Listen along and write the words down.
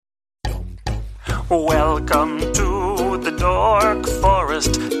Welcome to the Dork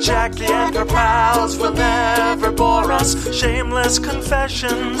Forest. Jackie and her pals will never bore us. Shameless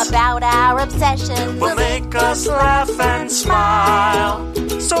confessions about our obsessions will make us laugh and smile.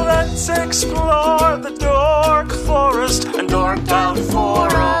 So let's explore the Dork Forest and dork out for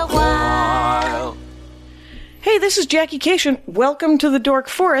a while. Hey, this is Jackie Cation. Welcome to the Dork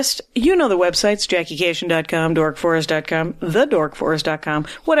Forest. You know the websites, JackieCation.com, DorkForest.com, TheDorkForest.com,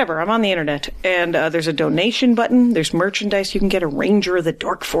 whatever. I'm on the internet. And there's a donation button. There's merchandise. You can get a Ranger of the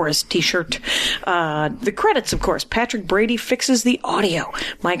Dork Forest t-shirt. The credits, of course. Patrick Brady fixes the audio.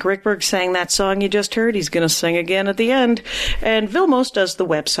 Mike Rickberg sang that song you just heard. He's going to sing again at the end. And Vilmos does the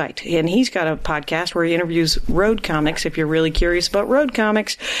website. And he's got a podcast where he interviews road comics. If you're really curious about road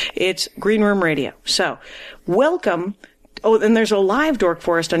comics, it's Green Room Radio. So, welcome. Oh, and there's a live Dork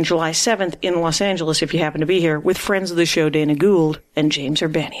Forest on July 7th in Los Angeles, if you happen to be here, with friends of the show Dana Gould and James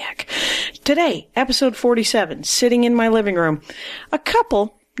Urbaniak. Today, episode 47, sitting in my living room. A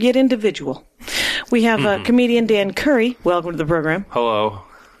couple, yet individual. We have comedian Dan Curry. Welcome to the program. Hello.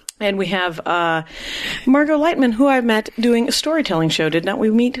 And we have Margot Leitman, who I met doing a storytelling show. Did not we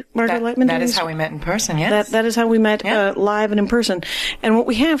meet Margot Leitman? That is how we met in person, yes. That is how we met live and in person. And what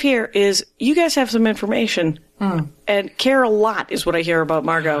we have here is you guys have some information and care a lot, is what I hear about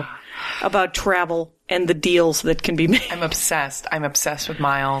Margot, about travel and the deals that can be made. I'm obsessed. I'm obsessed with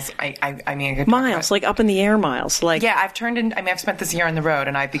miles. I mean, miles, like up in the air miles. Like, yeah, I've spent this year on the road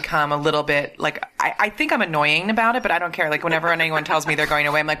and I've become a little bit, like, I think I'm annoying about it, but I don't care. Like, whenever anyone tells me they're going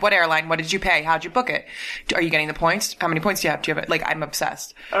away, I'm like, what airline? What did you pay? How'd you book it? Are you getting the points? How many points do you have? Do you have it? Like, I'm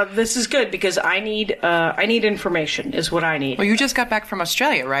obsessed. This is good because I need information is what I need. Well, you just got back from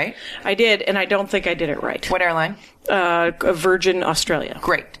Australia, right? I did, and I don't think I did it right. What airline? Virgin Australia.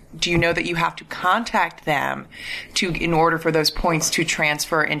 Great. Do you know that you have to contact them in order for those points to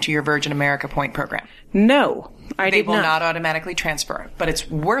transfer into your Virgin America point program? No, They will not automatically transfer, but it's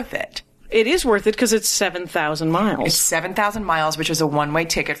worth it. It is worth it because it's 7,000 miles. It's 7,000 miles, which is a one-way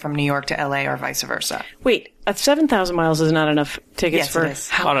ticket from New York to LA or vice versa. Wait, 7,000 miles is not enough tickets for... Yes,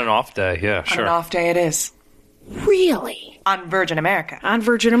 it is. On an off day, yeah, sure. On an off day, it is. Really? On Virgin America. On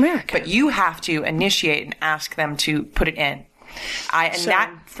Virgin America. But you have to initiate and ask them to put it in.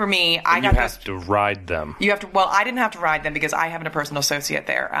 That, for me, I got you have to ride them. You have to. Well, I didn't have to ride them because I have a personal associate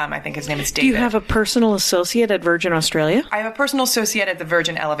there. I think his name is David. Do you have a personal associate at Virgin Australia? I have a personal associate at the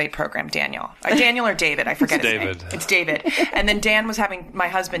Virgin Elevate program, Daniel. Daniel or David, I forget his David. name. It's David. And then my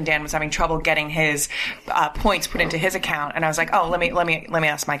husband Dan was having trouble getting his points put into his account, and I was like, oh, let me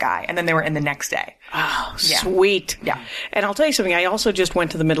ask my guy. And then they were in the next day. Oh, yeah. Sweet. Yeah. And I'll tell you something. I also just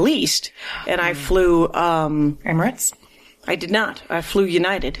went to the Middle East, and I flew Emirates. I did not. I flew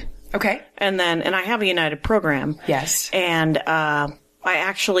United. Okay. And I have a United program. Yes. And I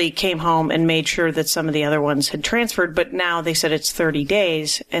actually came home and made sure that some of the other ones had transferred, but now they said it's 30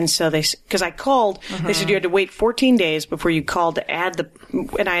 days. And so because I called, they said you had to wait 14 days before you called to add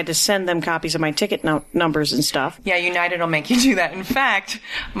and I had to send them copies of my ticket numbers and stuff. Yeah, United will make you do that. In fact,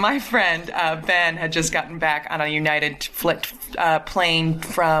 my friend, Ben, had just gotten back on a United plane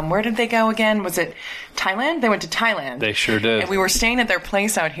from, where did they go again? Was it Thailand? They went to Thailand. They sure did. And we were staying at their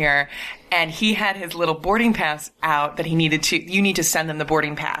place out here, and he had his little boarding pass out that you need to send them the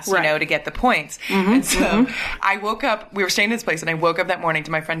boarding pass, right, to get the points. And so I woke up, we were staying at his place, and I woke up that morning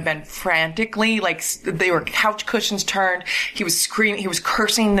to my friend Ben frantically, like, they were couch cushions turned. He was screaming, he was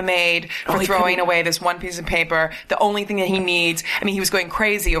cursing the maid for throwing away this one piece of paper, the only thing that he needs. I mean, he was going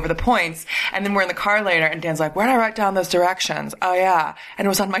crazy over the points. And then we're in the car later, and Dan's like, where did I write down those directions? Oh, yeah. And it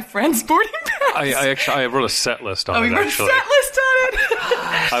was on my friend's boarding pass. I wrote a set list on it, you wrote a set list on it?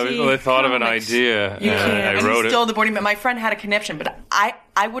 I thought of an idea, and I wrote it. Stole the boarding, but my friend had a conniption, but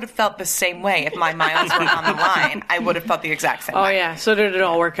I would have felt the same way if my miles were on the line. I would have felt the exact same way. Oh, yeah. So did it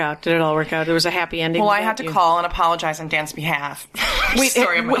all work out? There was a happy ending? Well, I had to call and apologize on Dan's behalf. Wait,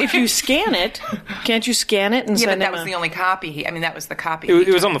 if you scan it, can't you scan it and send it? Yeah, but that was the only copy. That was the copy.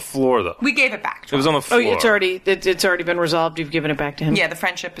 It was on the floor, though. We gave it back to him. It was on the floor. Oh, it's already been resolved. You've given it back to him. Yeah, the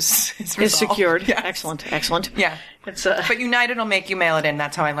friendship is resolved. It's secured. Yes. Excellent. Yeah. But United will make you mail it in.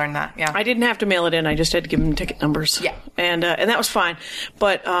 That's how I learned that. Yeah. I didn't have to mail it in. I just had to give them ticket numbers. Yeah. And that was fine.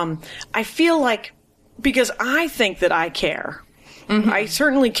 But I feel like, because I think that I care. I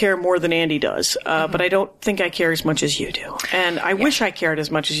certainly care more than Andy does, but I don't think I care as much as you do. And I wish I cared as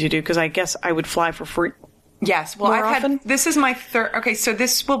much as you do, because I guess I would fly for free. Yes. Well, this is my third. Okay, so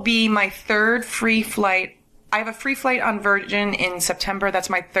this will be my third free flight. I have a free flight on Virgin in September. That's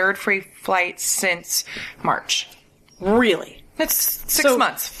my third free flight since March. Really? That's 6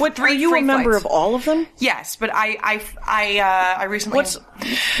 months. Are you a member of all of them? Yes, but I recently.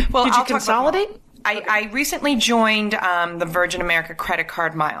 Did you consolidate? I recently joined the Virgin America credit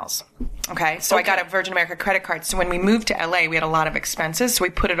card miles. Okay, so I got a Virgin America credit card. So when we moved to LA, we had a lot of expenses, so we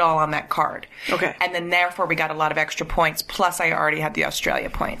put it all on that card. Okay. And then therefore we got a lot of extra points, plus I already had the Australia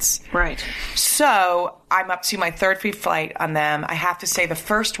points. Right. So I'm up to my third free flight on them. I have to say the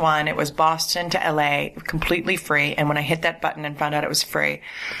first one, it was Boston to LA, completely free. And when I hit that button and found out it was free,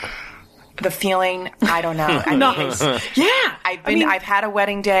 the feeling, I don't know. Nice. Yeah. I've had a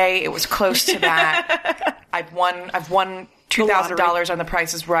wedding day. It was close to that. I've won $2,000 on The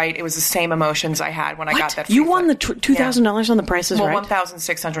Price is Right. It was the same emotions I had when I got that. You won the $2,000 on The Price is Right? Well,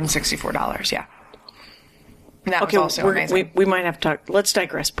 $1,664. Yeah. And that was also amazing. We might have to talk. Let's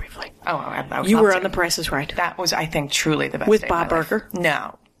digress briefly. Oh, you were on The Price is Right. That was, I think, truly the best. With day Bob of my life. Barker?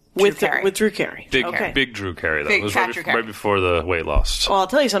 No. With Drew Carey. Big Drew Carey, though. Big it was fat Drew Carey. right before the weight loss. Well, I'll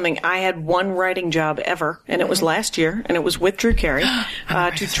tell you something. I had one writing job ever, and it was last year, and it was with Drew Carey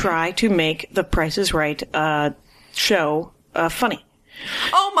to try to make The Price is Right show funny.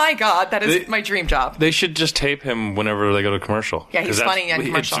 Oh my God, that is my dream job. They should just tape him whenever they go to commercial. Yeah, he's funny in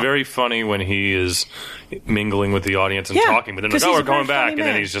commercial. It's very funny when he is mingling with the audience and talking, but then like, we're going back, and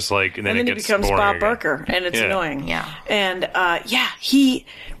then he's just like, and then it gets becomes boring Bob again. Barker, and it's annoying. Yeah, and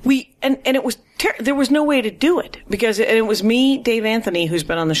it was there was no way to do it because it was me, Dave Anthony, who's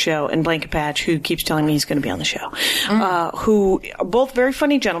been on the show, and Blanket Patch, who keeps telling me he's going to be on the show, who are both very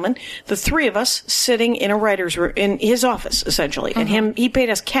funny gentlemen. The three of us sitting in a writer's room in his office, essentially, and he paid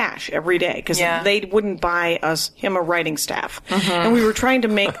us cash every day because they wouldn't buy him a writing staff, and we were trying to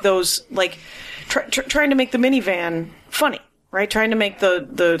make those like trying to make the minivan funny. Right, trying to make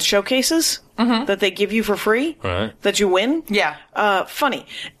the showcases that they give you for free, that you win, funny.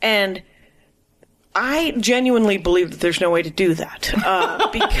 And I genuinely believe that there's no way to do that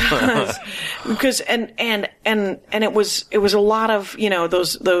because it was a lot of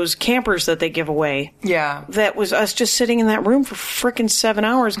those campers that they give away. Yeah, that was us just sitting in that room for frickin' 7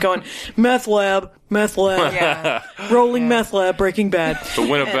 hours going meth lab, rolling meth lab, Breaking Bad. But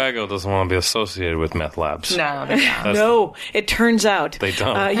Winnebago doesn't want to be associated with meth labs. No, they don't. No, it turns out they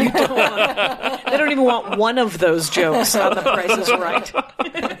don't. You don't want, they don't even want one of those jokes on The Price is Right.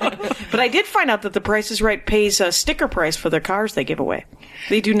 But I did find out that The Price is Right pays a sticker price for their cars they give away.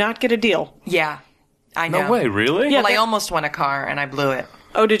 They do not get a deal. Yeah, I know. No way, really? Yeah, well, I almost won a car and I blew it.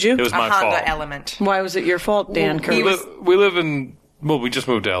 Oh, did you? It was my fault. A Honda Element. Why was it your fault, Dan Curtis? We live in... Well, we just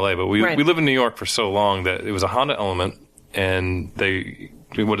moved to LA, but we live in New York for so long that it was a Honda Element, and what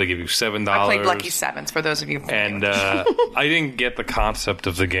did they give you, $7? I played Lucky Sevens, for those of you. And I didn't get the concept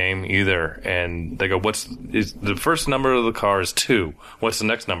of the game either. And they go, the first number of the car is 2. What's the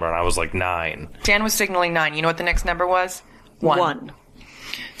next number? And I was like 9. Dan was signaling 9. You know what the next number was? 1.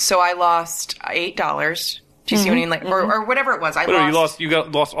 So I lost $8. Do you see what I mean? Like, or whatever it was. You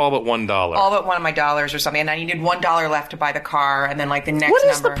lost all but $1. All but one of my dollars or something. And I needed $1 left to buy the car. And then like the next What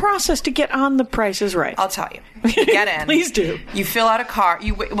is number. the process to get on The Price is Right? I'll tell you. You get in. Please do. You fill out a car.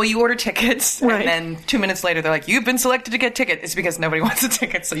 You order tickets. Right. And then 2 minutes later, they're like, you've been selected to get tickets. It's because nobody wants a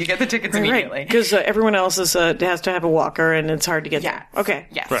ticket. So you get the tickets immediately. Because everyone else has to have a walker and it's hard to get there. Okay.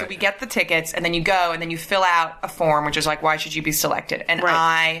 Yeah. Right. So we get the tickets and then you go and then you fill out a form, which is like, why should you be selected? And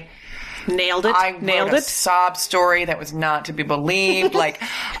I nailed it. I wrote a sob story that was not to be believed. Like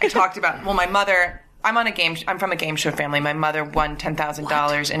I talked about, my mother. I'm from a game show family. My mother won $10,000 in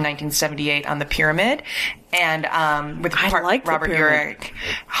 1978 on the Pyramid, and with Robert Urich.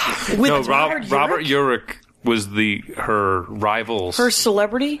 Robert Urich was her rival. Her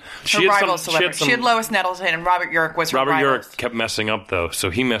celebrity? She had Lois Nettleton, and Robert Urich was her rival. Robert Urich kept messing up, though, so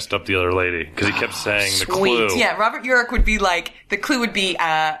he messed up the other lady, because he kept saying the clue. Yeah, Robert Urich would be like, the clue would be,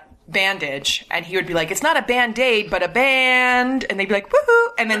 bandage, and he would be like, it's not a band-aid but a band, and they'd be like, woohoo,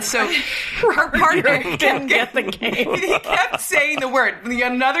 and then so her partner didn't get the game. He kept saying the word.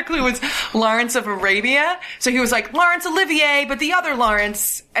 Another clue was Lawrence of Arabia, so he was like, Laurence Olivier, but the other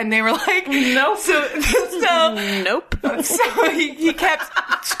Lawrence, and they were like, nope. So nope. So he kept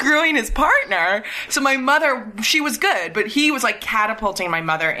screwing his partner. So my mother, she was good, but he was like catapulting my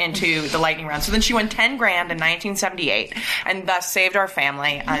mother into the lightning round. So then she won $10,000 in 1978, and thus saved our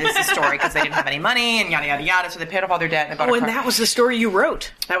family. This is the story because they didn't have any money and yada yada yada. So they paid off all their debt. And and that was the story you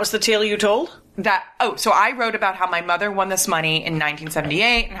wrote. That was the tale you told. So I wrote about how my mother won this money in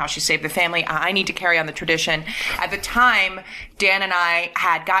 1978 and how she saved the family. I need to carry on the tradition. At the time, Dan and I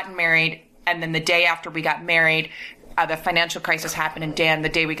had gotten married, and then the day after we got married, the financial crisis happened, and Dan, the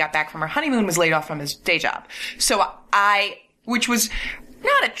day we got back from our honeymoon, was laid off from his day job. So which was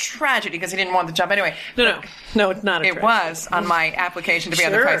not a tragedy because he didn't want the job anyway. No, it's not a tragedy. It was on my application to be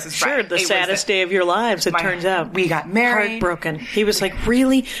on the Price is Right. Sure, the saddest day of your lives, it turns out. We got married. Heartbroken. He was like,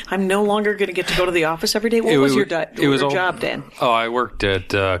 really? I'm no longer going to get to go to the office every day? What was your job, Dan? Oh, I worked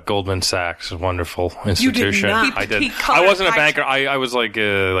at Goldman Sachs, a wonderful institution. You did not. I did. I wasn't a banker. I was like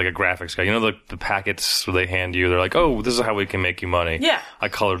a graphics guy. You know the packets they hand you? They're like, oh, this is how we can make you money. Yeah. I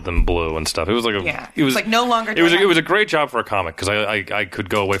colored them blue and stuff. It was like it was like no longer. It was a great job for a comic because I could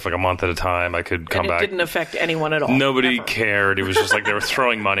go away for like a month at a time. I could come back. It didn't affect anyone at all. Nobody cared. It was just like they were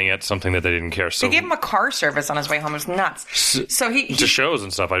throwing money at something that they didn't care. So they gave him a car service on his way home. It was nuts. So he to shows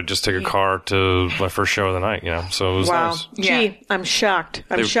and stuff. I'd just take a car to my first show of the night. So it was nice. Gee, I'm shocked.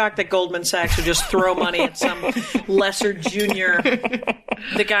 I'm shocked that Goldman Sachs would just throw money at some lesser junior.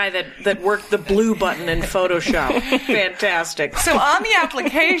 The guy that worked the blue button in Photoshop. Fantastic. So on the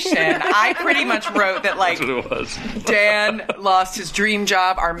application, I pretty much wrote that like That's what it was. Dan lost his dream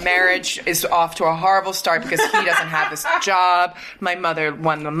job. Our marriage is off to a horrible start because he doesn't have this job. My mother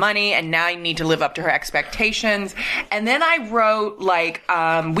won the money, and now I need to live up to her expectations. And then I wrote like,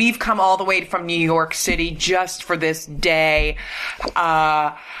 we've come all the way from New York City just for this day.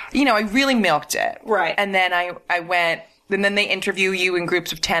 I really milked it. Right. And then I went. And then they interview you in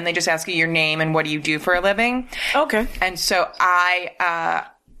groups of 10. They just ask you your name and what do you do for a living. Okay. And so I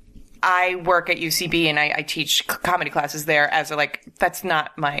work at UCB and I teach comedy classes there as that's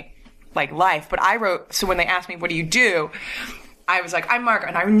not my life. But I wrote, so when they asked me, what do you do? I was like, I'm Margot.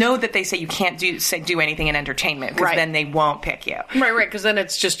 And I know that they say you can't do anything in entertainment because then they won't pick you. Right, because then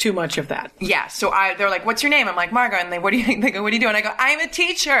it's just too much of that. Yeah. So they're like, what's your name? I'm like, Margot. And they go, what do you do? And I go, I'm a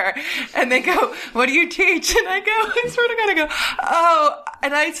teacher. And they go, what do you teach? And I go, I swear to God, I go, oh.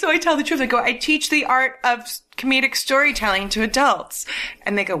 And so I tell the truth. I go, I teach the art of comedic storytelling to adults.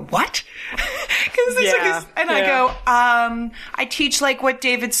 And they go, what? I go, I teach what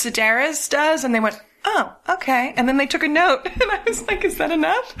David Sedaris does. And they went, oh, okay. And then they took a note, and I was like, "Is that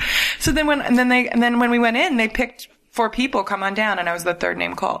enough?" So then when we went in, they picked 4 people. Come on down, and I was the third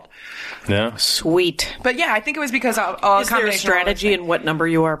name called. Yeah, sweet. But yeah, I think it was because all is there a strategy in what number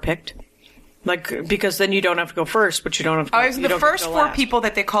you are picked? Because then you don't have to go first, but you don't have to go I was the first 4 last. people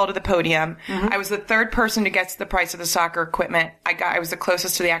that they called to the podium. Mm-hmm. I was the third person to get the price of the soccer equipment. I was the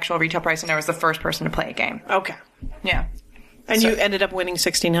closest to the actual retail price, and I was the first person to play a game. Okay. Yeah. And you ended up winning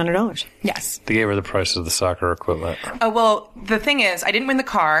 $1,600. Yes. They gave her the price of the soccer equipment. Oh, well, the thing is, I didn't win the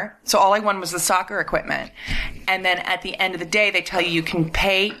car, so all I won was the soccer equipment. And then at the end of the day, they tell you can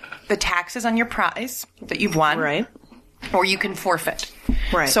pay the taxes on your prize that you've won. Right. Or you can forfeit.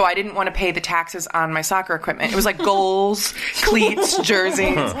 Right. So I didn't want to pay the taxes on my soccer equipment. It was like goals, cleats,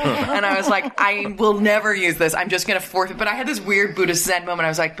 jerseys. And I was like, I will never use this. I'm just going to forfeit. But I had this weird Buddhist Zen moment. I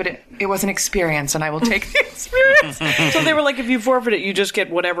was like, but it was an experience, and I will take the experience. So they were like, if you forfeit it, you just get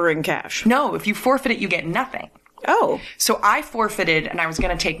whatever in cash. No, if you forfeit it, you get nothing. Oh. So I forfeited, and I was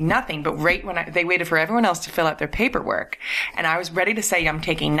going to take nothing, but right when they waited for everyone else to fill out their paperwork, and I was ready to say I'm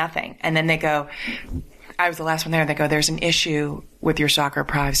taking nothing. And then they go, I was the last one there, and they go, there's an issue with your soccer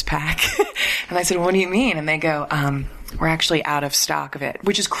prize pack. And I said, what do you mean? And they go, we're actually out of stock of it,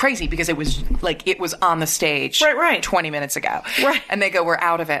 which is crazy because it was on the stage right. 20 minutes ago. Right. And they go, we're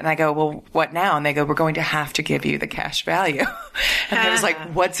out of it. And I go, well, what now? And they go, we're going to have to give you the cash value. And I was like,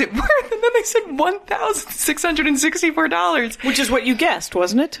 what's it worth? And then they said $1,664. Which is what you guessed,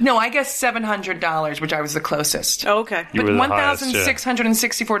 wasn't it? No, I guessed $700, which I was the closest. Oh, okay. You But were the highest,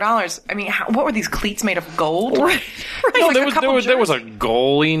 $1,664. I mean, what were these cleats made of gold? Right. No, there was a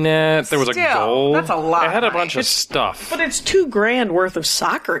goalie net. There was a goal. That's a lot. It had a bunch of stuff. But it's $2,000 worth of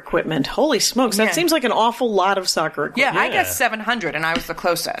soccer equipment. Holy smokes. That seems like an awful lot of soccer equipment. Yeah, I guessed 700 and I was the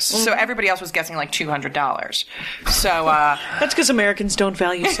closest. So everybody else was guessing like $200. So, that's because Americans don't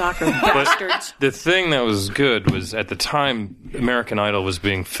value soccer. Bastards. The thing that was good was at the time, American Idol was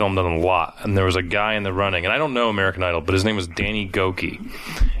being filmed on a lot, and there was a guy in the running, and I don't know American Idol, but his name was Danny Goki.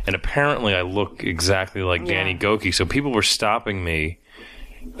 And apparently I look exactly like Danny Goki, so people were stopping me.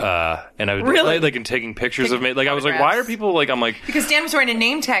 And I would and taking pictures of me. Like I was like, why are people like? I'm like because Dan was wearing a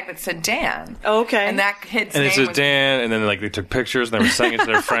name tag that said Dan. Oh, okay, and that kid's and name it said was Dan, and then like they took pictures and they were sending it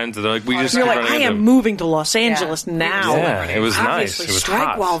to their friends. And they're like, we just you're like, I am moving to Los Angeles now. Yeah, it was Obviously, nice. It was strike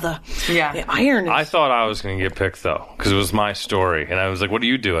hot. while the iron. I thought I was going to get picked though because it was my story, and I was like, what do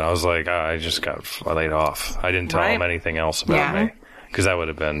you do? And I was like, I just got laid off. I didn't tell them anything else about me because that would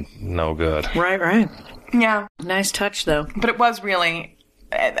have been no good. Right. Yeah, nice touch though. But it was really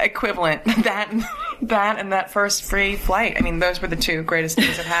equivalent that and that first free flight. I mean, those were the 2 greatest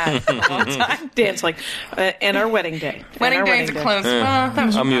days I've had in a long time. Dan's like, and our wedding day. Wedding days are close.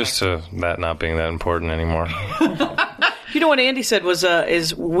 I'm used to that not being that important anymore. You know what Andy said was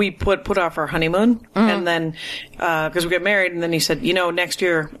is we put off our honeymoon, and then because we got married, and then he said, next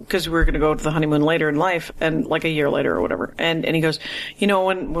year, because we were going to go to the honeymoon later in life, and like a year later or whatever, and he goes,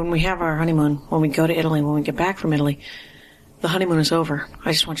 when we have our honeymoon, when we go to Italy, when we get back from Italy, the honeymoon is over.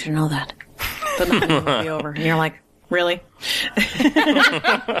 I just want you to know that. The honeymoon will be over. And you're like, really?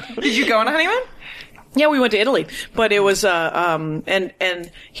 Did you go on a honeymoon? Yeah, we went to Italy, but it was, and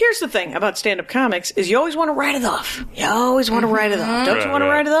here's the thing about stand-up comics is you always want to write it off. You always want to write it off. Don't you want to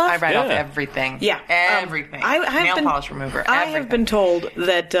write it off? I write off everything. Yeah. Everything. Nail polish remover. I have been told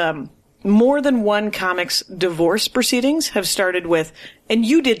that, more than one comic's divorce proceedings have started with, and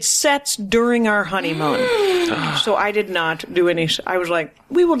you did sets during our honeymoon. So I did not do any. I was like,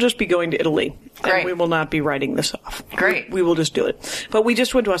 we will just be going to Italy. Great. And we will not be writing this off. Great. We will just do it. But we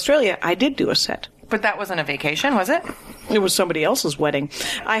just went to Australia. I did do a set. But that wasn't a vacation, was it? It was somebody else's wedding.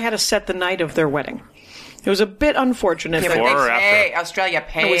 I had a set the night of their wedding. It was a bit unfortunate. Yeah, Before but or they pay. after? Australia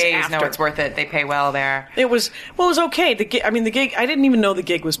pays. It was No, after. it's worth it. They pay well there. It was okay. The gig, I didn't even know the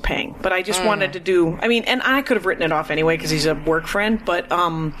gig was paying, but I just wanted to do, and I could have written it off anyway because he's a work friend, but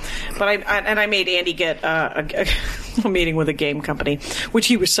I made Andy get a meeting with a game company, which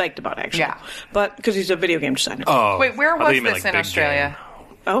he was psyched about actually. Yeah. But because he's a video game designer. Oh, Wait, where I thought was you meant, this like, in big Australia?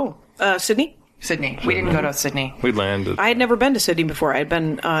 Oh, Sydney? Sydney. We didn't go to Sydney. game. We landed. I had never been to Sydney before. I had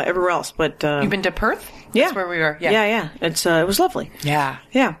been everywhere else, but You've been to Perth? yeah, That's where we were. Yeah. It's it was lovely. Yeah.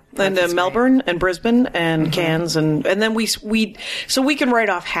 Yeah, and That's Melbourne and Brisbane and Cairns and then we so we can write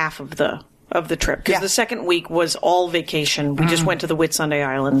off half of the trip because Yeah. the second week was all vacation. We just went to the Whitsunday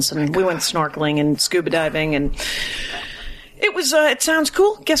Islands and we went snorkeling and scuba diving and it was it sounds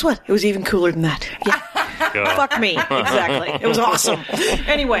cool. Guess what? It was even cooler than that. Yeah. Fuck me. Exactly. It was awesome.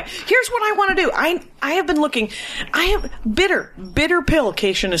 Anyway, here's what I want to do. I have been looking. I have bitter pill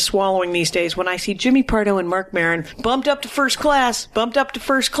Cation is swallowing these days when I see Jimmy Pardo and Mark Maron bumped up to first class. And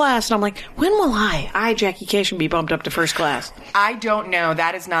I'm like, when will Jackie Cation, be bumped up to first class? I don't know.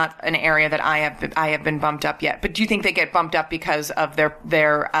 That is not an area that I have been bumped up yet. But do you think they get bumped up because of their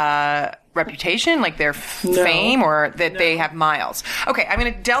reputation, like their fame, or that they have miles? Okay,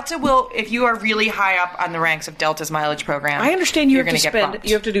 Delta will, if you are really high up on the ranks of Delta's mileage program, I understand you you're have to gonna get bumped.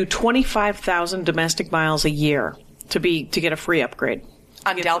 you have to do 25,000 domestic miles a year to get a free upgrade.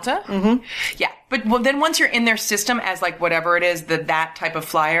 On Delta? Mm-hmm. Yeah. But then once you're in their system as like whatever it is, that type of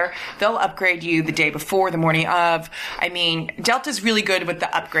flyer, they'll upgrade you the day before, the morning of. Delta's really good with the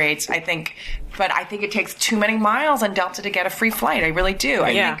upgrades, I think. But I think it takes too many miles on Delta to get a free flight. I really do.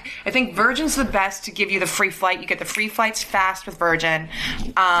 I think Virgin's the best to give you the free flight. You get the free flights fast with Virgin.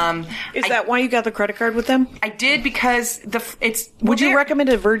 Is that why you got the credit card with them? I did because Would you recommend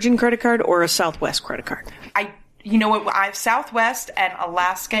a Virgin credit card or a Southwest credit card? You know what? Southwest and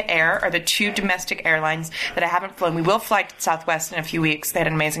Alaska Air are the two domestic airlines that I haven't flown. We will fly to Southwest in a few weeks. They had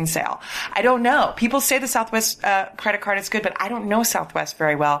an amazing sale. I don't know. People say the Southwest credit card is good, but I don't know Southwest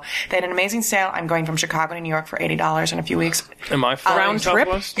very well. They had an amazing sale. I'm going from Chicago to New York for $80 in a few weeks. Am I flying round trip?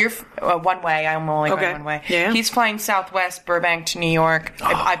 Southwest? You're one way. I'm only going one way. Yeah. He's flying Southwest, Burbank to New York.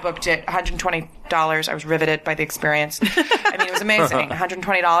 I booked it, $120. I was riveted by the experience. It was amazing.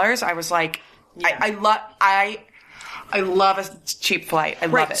 $120. I was like, I love a cheap flight. I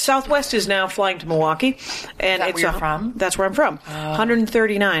love it. Southwest is now flying to Milwaukee, and Is that where you're from? That's where I'm from.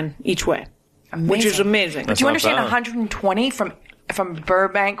 $139 each way, which is amazing. Do you not understand? bad. 120 from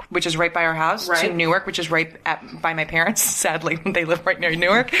Burbank, which is right by our house, to Right. Newark, which is right by my parents. Sadly, they live right near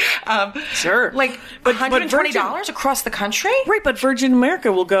Newark. Sure. Like But $120 across the country. Right, but Virgin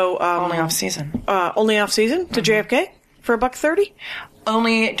America will go Only off season. only off season to JFK for $130.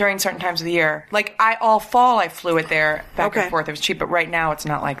 Only during certain times of the year. Like all fall, I flew it there back Okay. and forth. It was cheap, but right now it's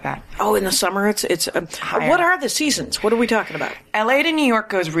not like that. Oh, in the summer it's Higher. what are the seasons? What are we talking about? LA to New York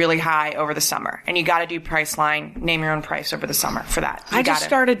goes really high over the summer, and you got to do Priceline, name your own price over the summer for that. I just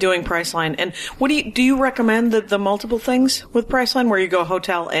started doing Priceline, and what do you recommend the multiple things with Priceline where you go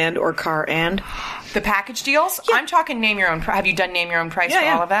hotel and or car and? The package deals? Yeah. I'm talking name your own price. Have you done name your own price for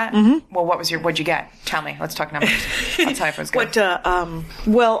Yeah. all of that? Mm-hmm. Well, what'd you get? Tell me. Let's talk numbers. I'll tell you if it was good.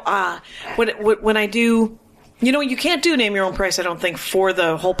 When I do, you can't do name your own price. I don't think for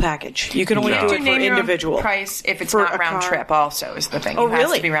the whole package. You can only do it for name your individual own price if it's For not a round car. trip. Also, is the thing. Oh, It has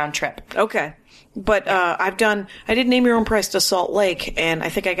really? to be round trip. Okay. But I did name your own price to Salt Lake, and I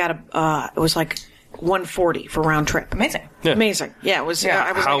think I got it was like $140 for round trip. Amazing. Yeah. Amazing. Yeah, it was. Yeah.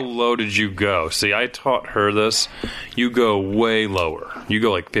 I was How like, low did you go? See, I taught her this. You go way lower. You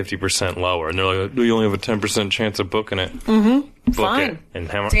go like 50% lower. And they're like, you only have a 10% chance of booking it. Mm-hmm. Book Fine. it. And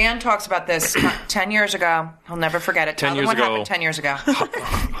how much? Dan talks about this 10 years ago. He'll never forget it. 10 Tell them years what ago. happened 10 years ago.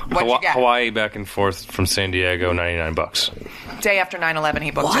 What'd you get? Hawaii back and forth from San Diego, $99. Day after 9/11, he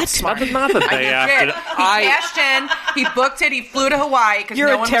booked What? it. Smart. Not the day after. He cashed in. He booked it. He flew to Hawaii because You're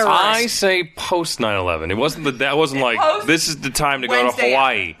no a one was terrorist. I say post 9/11. It wasn't that wasn't like Post this is the time to go to Wednesday.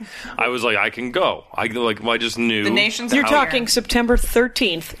 Hawaii. I was like, I can go. I just knew The nation's you're out talking here. September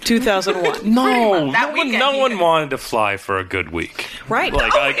 13th, 2001. No, That no weekend one he did. wanted to fly for a good week. Right.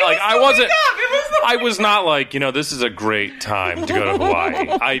 Like, Oh, I wasn't. I was not like, this is a great time to go to Hawaii.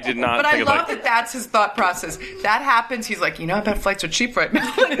 I did not But I think of love like. that that's his thought process. That happens. He's like, I bet flights are cheap right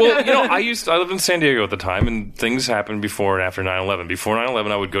now. Well, I lived in San Diego at the time, and things happened before and after 9/11. Before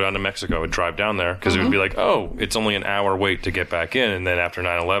 9/11, I would go down to Mexico. I would drive down there because it would be like, oh, it's only an hour wait to get back in. And then after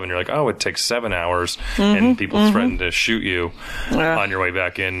 9/11, you're like, oh, it takes 7 hours, and people threaten to shoot you on your way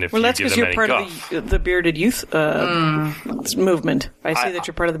back in if Well, you that's give because them you're any part guff. of the bearded youth movement. I see that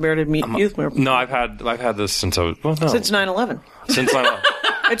you're part of the bearded youth movement. No, I've had this since I was Since 9/11. since 9/11.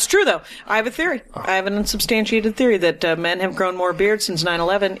 It's true, though. I have a theory. I have an unsubstantiated theory that men have grown more beards since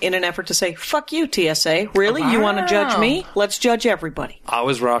 9/11 in an effort to say, fuck you, TSA. Really? You want to judge me? Let's judge everybody. I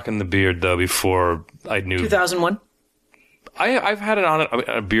was rocking the beard though before I knew. 2001. I've had it on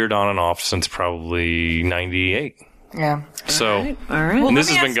a beard on and off since probably '98. Yeah. So, All right. and Well, this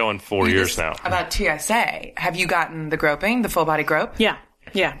let me has been ask going 4 you years this now. About TSA, have you gotten the groping, the full body grope? Yeah.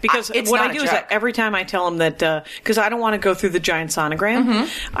 Yeah, because It's what not I a do is that joke. every time I tell them that, because I don't want to go through the giant sonogram,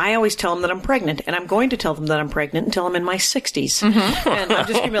 I always tell them that I'm pregnant, and I'm going to tell them that I'm pregnant until I'm in my 60s, and I'm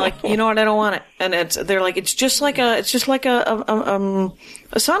just gonna be like, you know what, I don't want it, and they're like, it's just like a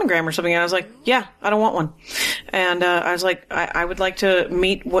sonogram or something, and I was like, yeah, I don't want one, and I was like, I would like to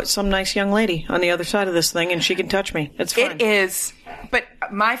meet some nice young lady on the other side of this thing, and she can touch me. It's fine. It is. But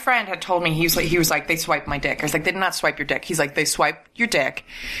my friend had told me, he was like, they swiped my dick. I was like, they did not swipe your dick. He's like, they swiped your dick.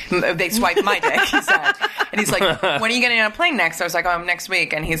 They swiped my dick, he said. And he's like, when are you getting on a plane next? I was like, next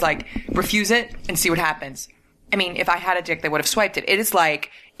week. And he's like, refuse it and see what happens. I mean, if I had a dick, they would have swiped it. It is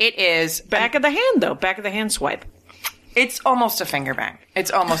Back of the hand, though. Back of the hand swipe. It's almost a finger bang.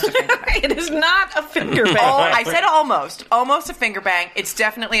 It It is not a finger bang. Oh, I said almost a finger bang. It's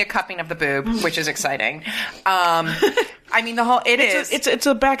definitely a cupping of the boob, which is exciting. I mean, It's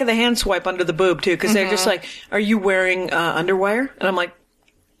a back of the hand swipe under the boob too, because they're just like, "Are you wearing underwire?" And I'm like,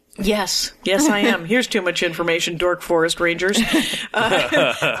 "Yes, I am." Here's too much information, Dork Forest Rangers.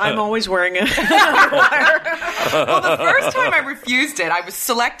 I'm always wearing underwire. Well, the first time I refused it, I was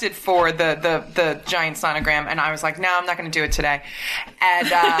selected for the giant sonogram, and I was like, no, I'm not going to do it today. And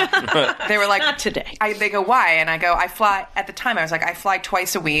they were like, Not today. They go, why? And I go, I fly, at the time I was like, I fly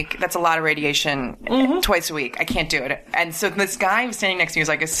twice a week. That's a lot of radiation twice a week. I can't do it. And so this guy who was standing next to me was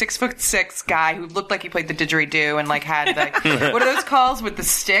like a 6'6" guy who looked like he played the didgeridoo and like had like, what are those calls with the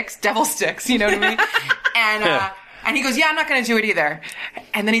sticks? Devil sticks, you know what I mean? And he goes, yeah, I'm not going to do it either.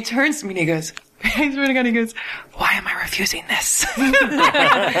 And then he turns to me and he goes, I swear to God, he goes, why am I refusing this?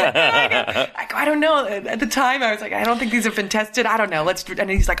 I go, I don't know. At the time, I was like, I don't think these have been tested. I don't know. Let's do it. And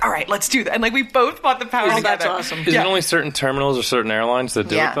he's like, all right, let's do that. And like, we both bought the power together. That's awesome. Is it only certain terminals or certain airlines that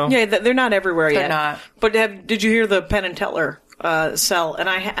do it though? Yeah, they're not everywhere yet. They're not. But did you hear the Penn and Teller sell? And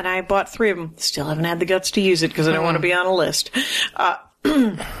I bought 3 of them. Still haven't had the guts to use it because I don't want to be on a list.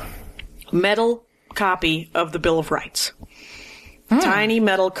 Metal copy of the Bill of Rights. Tiny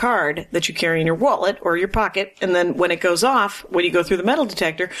metal card that you carry in your wallet or your pocket, and then when it goes off, when you go through the metal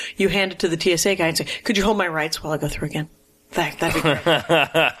detector, you hand it to the TSA guy and say, "Could you hold my rights while I go through again?" That'd be great.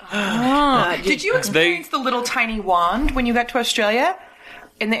 Did you experience the little tiny wand when you got to Australia?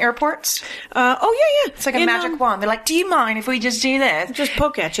 In the airports? Oh, yeah. It's like a magic wand. They're like, do you mind if we just do this? Just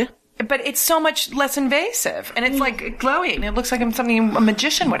poke at you. But it's so much less invasive. And it's like glowy. And it looks like something a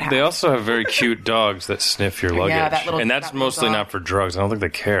magician would have. They also have very cute dogs that sniff your luggage. that little- and that's that little mostly dog. not for drugs. I don't think they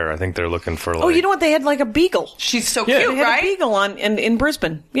care. I think they're looking for like... Oh, you know what? They had like a beagle. She's so Yeah. cute, They had right? a beagle in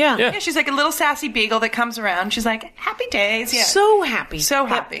Brisbane. Yeah. Yeah. Yeah, she's like a little sassy beagle that comes around. She's like, happy days. Yeah. So happy. So That-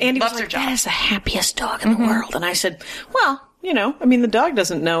 happy. Andy Loves was her like, job. that is the happiest dog in the world. And I said, well, you know, I mean, the dog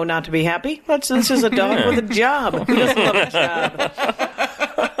doesn't know not to be happy. This is a dog with a job. He doesn't love his job.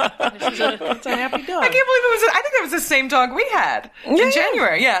 It's a happy dog. I can't believe it was. I think that was the same dog we had in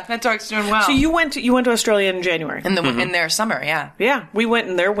January. Yeah, that dog's doing well. So you went to Australia in January. in their summer. Yeah, Yeah, we went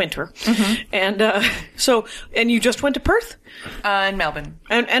in their winter. And and you just went to Perth? in Melbourne,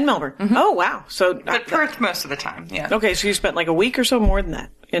 And Melbourne. Oh, wow. So but Perth most of the time. Yeah. Okay, so you spent like a week or so more than that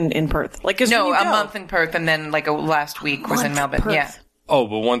in Perth. Like, 'cause No, when you a go- month in Perth, and then like a last week was in Month Melbourne. Perth. Yeah. Oh,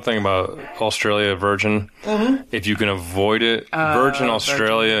 but one thing about Australia Virgin, if you can avoid it, Virgin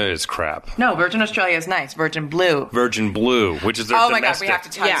Australia is crap. No, Virgin Australia is nice. Virgin Blue. Virgin Blue, which is their Oh my God, domestic we have to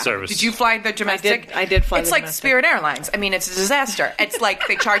tell you. service. Did you fly the domestic? I did fly It's the like domestic. Spirit Airlines. I mean, it's a disaster. It's like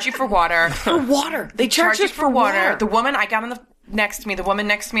they charge you for water. For water. They charge you us for water. The woman I got on the woman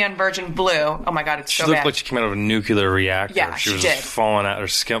next to me on Virgin Blue. Oh my God, it's She so looked bad. like she came out of a nuclear reactor. Yeah, she she was did. just falling out. Her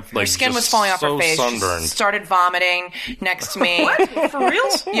skin, like, her skin just was falling off so her face. sunburned. She started vomiting next to me. For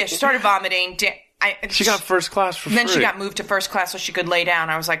reals? Yeah, she started vomiting. She got first class for Then free. she got moved to first class so she could lay down.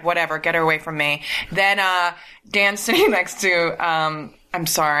 I was like, whatever, get her away from me. Then Dan's sitting next to, I'm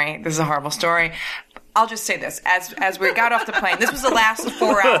sorry, this is a horrible story. I'll just say this. As we got off the plane, this was the last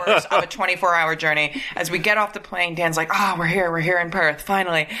 4 hours of a 24-hour journey. As we get off the plane, Dan's like, oh, we're here in Perth,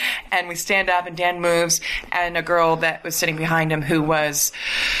 finally. And we stand up and Dan moves, and a girl that was sitting behind him who was,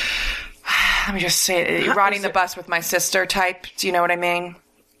 let me just say it, riding the bus with my sister type. Do you know what I mean?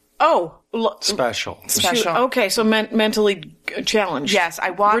 Oh. special. Special. Okay, so mentally challenged. Yes, I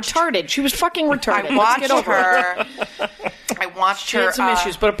watched. Retarded. She was fucking retarded. I Let's watched get over it. her. I watched She her. had some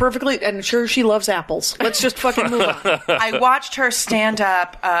issues, but perfectly, and sure she loves apples. Let's just fucking move on. I watched her stand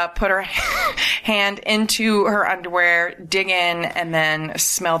up, put her hand into her underwear, dig in, and then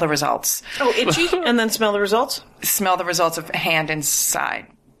smell the results. Oh, itchy? And then smell the results? Smell the results of hand inside.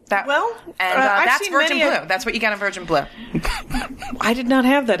 That, Well, and I've that's seen Virgin many Blue. That's what you get on Virgin Blue. I did not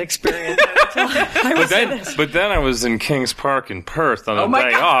have that experience. But then I was in Kings Park in Perth on a my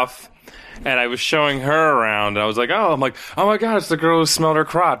day God. off, and I was showing her around, and I was like, oh my God, it's the girl who smelled her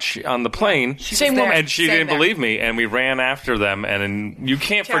crotch on the plane. Same there. woman. And she Same didn't there. believe me, and we ran after them, and you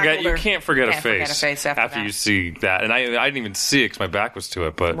can't forget Tackled her. a face. Can't forget a face after that. you see that, and I didn't even see it because my back was to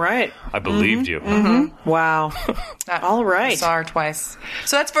it, but Right. I believed you. Wow. All right. Saw her twice.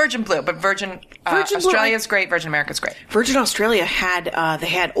 So that's Virgin Blue, but Virgin Blue, Australia's great. Virgin America's great. Virgin Australia had they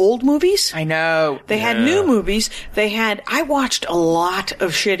had old movies. I know. They had new movies. I watched a lot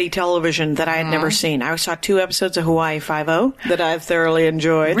of shitty television that I had never seen. I saw 2 episodes of Hawaii Five-0 that I've thoroughly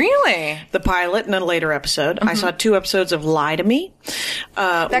enjoyed. Really? The pilot and a later episode. I saw 2 episodes of Lie to Me.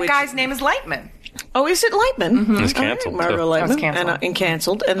 That guy's name is Leitman. Oh, is it Leitman? It's canceled, Margot too. Leitman. That was canceled. And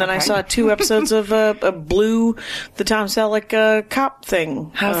canceled. And then I Okay. saw 2 episodes of Blue, the Tom Selleck cop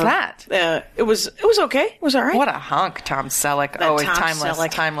thing. How's that? It was okay. It was all right. What a hunk, Tom Selleck. That Always Tom timeless.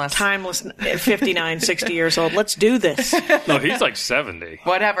 Selleck, Timeless. 59, 60 years old. Let's do this. No, he's like 70.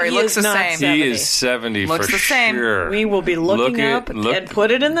 Whatever. He He looks is the not same. 70. He is 70 Looks for the same. sure. We will be looking up and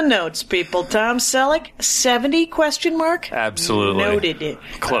put it in the notes, people. Tom Selleck, 70 question mark? Absolutely. Noted it.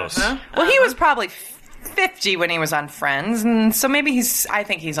 Close. Well, he was probably 50 when he was on Friends, and so maybe I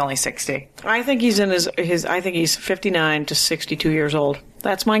think he's only 60. I think he's in his I think he's 59 to 62 years old.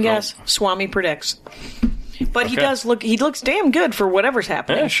 That's my guess. Swami predicts. But he looks damn good for whatever's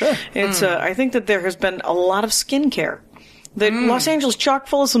happening. Yeah, sure. It's I think that there has been a lot of skincare. Los Angeles chock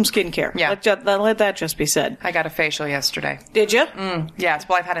full of some skincare. Yeah. Let that just be said. I got a facial yesterday. Did you? Yes,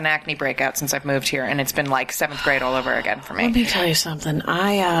 well, I've had an acne breakout since I've moved here, and it's been like 7th grade all over again for Let me. me tell you something.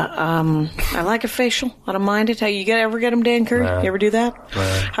 I like a facial. I don't mind it. You ever get them, Dan Curry? Nah. You ever do that? Nah.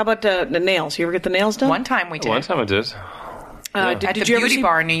 How about the nails? You ever get the nails done? One time we did. One time I did. At the you ever beauty see-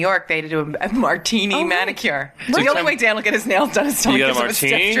 bar in New York, they do a martini right. manicure. Right. The only way Dan will get his nails done is You someone get a gives him a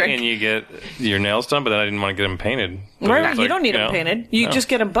stiff martini drink. and you get your nails done, but then I didn't want to get them painted. But Right, it was you like, don't need them know, painted. You no. just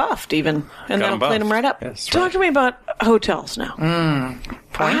get them buffed, even, and that'll them clean them buffed. right up. Yes, Talk right. to me about hotels now.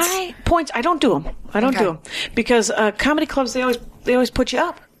 Points? Points. I don't do them. I don't Okay. do them because comedy clubs they always put you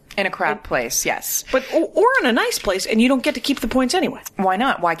up. In a crowd place, yes. But or in a nice place, and you don't get to keep the points anyway. Why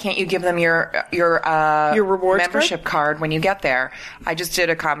not? Why can't you give them your rewards membership card when you get there? I just did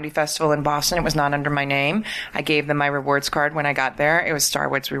a comedy festival in Boston. It was not under my name. I gave them my rewards card when I got there. It was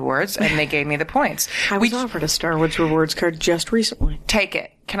Starwood's Rewards, and they gave me the points. I was offered a Starwood's rewards card just recently. Take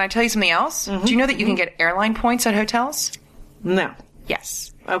it. Can I tell you something else? Do you know that you can get airline points at hotels? No. Yes.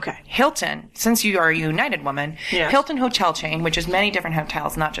 Okay. Hilton, since you are a United woman, Yes. Hilton Hotel Chain, which is many different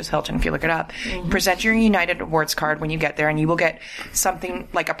hotels, not just Hilton if you look it up, present your United Awards card when you get there, and you will get something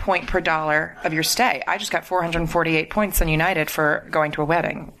like a point per dollar of your stay. I just got 448 points on United for going to a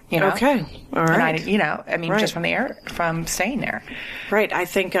wedding. You know? Okay. All right. And just from staying there. Right. I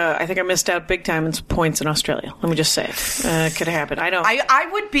think I missed out big time in some points in Australia. Let me just say it. Could happen. I know. I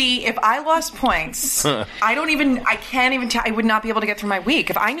would be, if I lost points, I can't even tell, I would not be able to get through my week.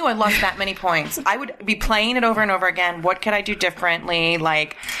 If I knew I lost that many points, I would be playing it over and over again. What could I do differently?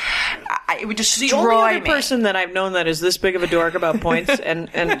 Like, it would destroy me. The only other person that I've known that is this big of a dork about points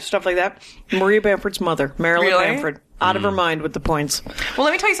and stuff like that, Maria Bamford's mother, Marilyn Bamford. Out of her mind with the points. Well,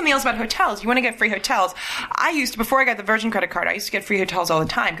 let me tell you something else about hotels. You want to get free hotels. Before I got the Virgin credit card, I used to get free hotels all the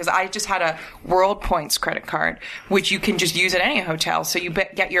time because I just had a World Points credit card, which you can just use at any hotel. So you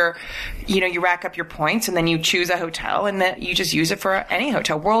get you rack up your points and then you choose a hotel and then you just use it for any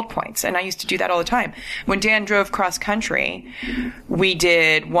hotel, World Points. And I used to do that all the time. When Dan drove cross country, we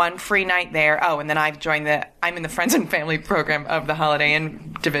did one free night there. Oh, and then I'm in the Friends and Family program of the Holiday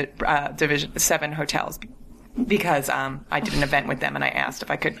Inn Division 7 hotels. Because I did an event with them and I asked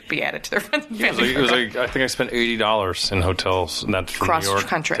if I could be added to their Friends and Family program. I think I spent $80 in hotels, and that's from Cross New York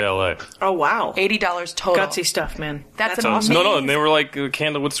country to LA. Oh, wow. $80 total. Gutsy stuff, man. That's amazing. No, and they were like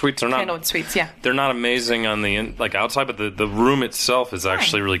Candlewood Suites. They're not Candlewood Suites, yeah. They're not amazing on the outside, but the room itself is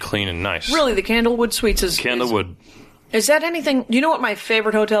actually really clean and nice. Really, the Candlewood Suites is... Candlewood. Is that anything... You know what my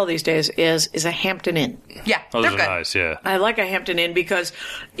favorite hotel these days is? Is a Hampton Inn. Yeah, Those they're are good. nice, yeah. I like a Hampton Inn because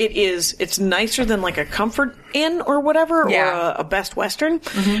it's nicer than like a Comfort Inn or whatever, or a Best Western.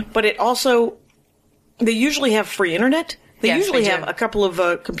 Mm-hmm. But it also... They usually have free internet. They usually have a couple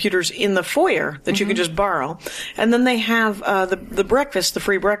of computers in the foyer that you can just borrow. And then they have the breakfast, the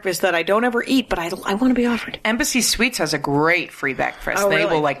free breakfast that I don't ever eat, but I want to be offered. Embassy Suites has a great free breakfast. Oh, they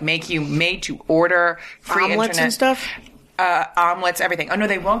really? will make you made to order free omelets internet. And stuff? Omelets, everything. Oh, no,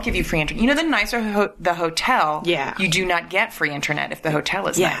 they won't give you free internet. You know, the nicer the hotel, you do not get free internet if the hotel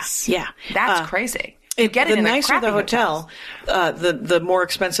is nice. Yeah. That's crazy. You get it the in nicer the hotel, the more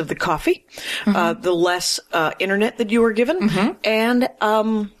expensive the coffee, the less internet that you are given, and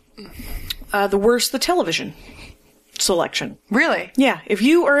the worse the television selection. Really? Yeah. If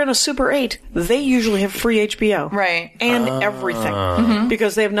you are in a Super 8, they usually have free HBO. Right. And everything.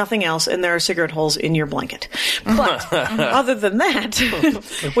 Because they have nothing else and there are cigarette holes in your blanket. But other than that,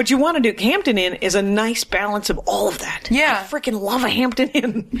 what you want to do, Hampton Inn is a nice balance of all of that. Yeah. I freaking love a Hampton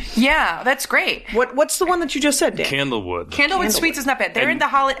Inn. Yeah, that's great. What's the one that you just said, Dan? Candlewood Suites is not bad. They're in the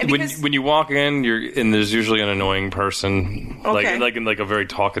holiday... When you walk in, there's usually an annoying person, okay. like a very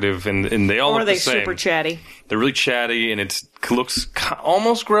talkative, and they all look the same. Or are they super chatty? They're really chatty, and it looks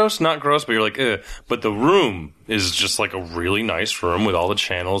almost gross, not gross, but you're like, ugh. But the room is just like a really nice room with all the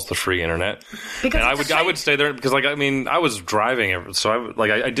channels, the free internet. Because and I would stay there because, I was driving, so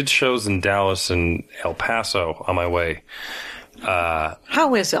I did shows in Dallas and El Paso on my way.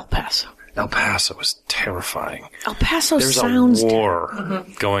 How is El Paso? El Paso is terrifying. El Paso sounds... There's a war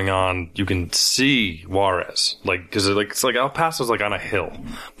going on. You can see Juarez. Because it's like El Paso's like on a hill.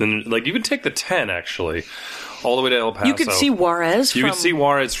 Then, you can take the 10, actually, all the way to El Paso. You can see Juarez You can see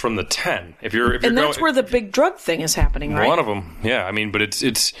Juarez from the 10. If you're and that's where the big drug thing is happening, right? One of them, yeah. But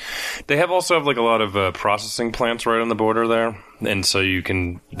it's they also have a lot of processing plants right on the border there. And so you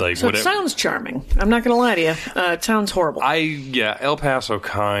can, So it sounds charming. I'm not going to lie to you. It sounds horrible. El Paso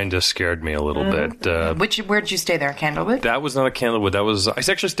kind of scared me a little bit. Where'd you stay there, Candlewood? That was not a Candlewood.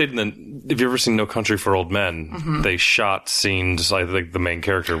 I actually stayed in have you ever seen No Country for Old Men? They shot scenes, I think the main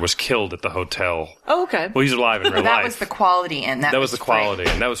character was killed at the hotel. Oh, okay. Well, he's alive in real life. That was the Quality Inn. That was the Quality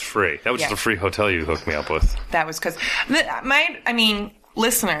Inn. That was free. That was just a free hotel you hooked me up with. That was because,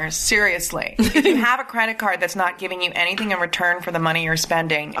 listeners, seriously, if you have a credit card that's not giving you anything in return for the money you're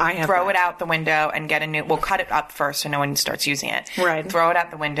spending, throw it out the window and get a new... We'll cut it up first so no one starts using it. Right. Throw it out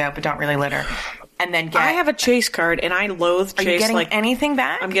the window, but don't really litter. And then I have a Chase card, and I loathe Chase. Are you getting anything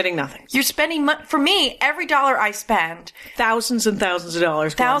back? I'm getting nothing. You're spending for me, every dollar I spend... Thousands and thousands of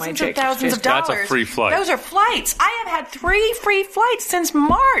dollars. Thousands and thousands of dollars. That's a free flight. Those are flights. I have had 3 free flights since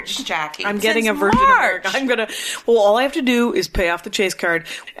March, Jackie. I'm getting a Virgin America. All I have to do is pay off the Chase card,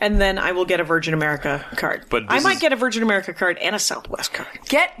 and then I will get a Virgin America card. But I might get a Virgin America card and a Southwest card.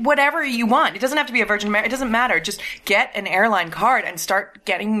 Get whatever you want. It doesn't have to be a Virgin America. It doesn't matter. Just get an airline card and start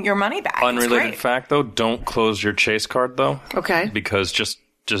getting your money back. Unrelated fact, though, don't close your Chase card, though. Okay. Because just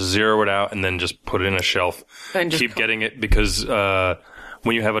zero it out and then just put it in a shelf. And keep getting it because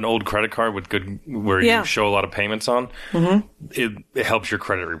when you have an old credit card with where Yeah. you show a lot of payments on, it helps your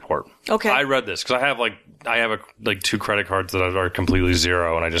credit report. Okay. I read this because I have two credit cards that are completely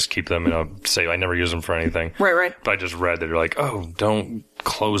zero, and I just keep them in a safe. I never use them for anything. Right. But I just read that they're like, oh, don't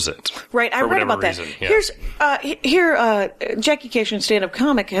close it. Right, I for read whatever about reason. that. Yeah. Jackie Cation, stand-up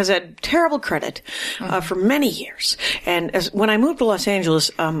comic, has had terrible credit for many years. And when I moved to Los Angeles,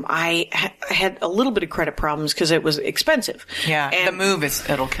 I had a little bit of credit problems because it was expensive. Yeah, And- the move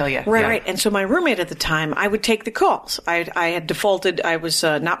it'll kill you. Right. And so my roommate at the time, I would take the calls. I had defaulted. I was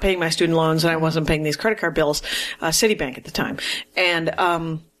not paying my student loans, and I wasn't paying these credit card bills, Citibank at the time. And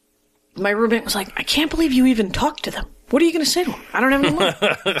my roommate was like, I can't believe you even talked to them. What are you going to say to them? I don't have any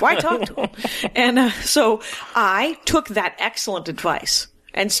money. Why talk to them? And so I took that excellent advice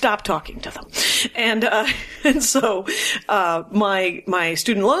and stopped talking to them. And so my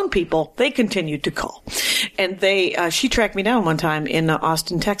student loan people, they continued to call. And she tracked me down one time in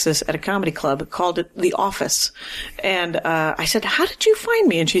Austin, Texas at a comedy club, called it The Office. And I said, how did you find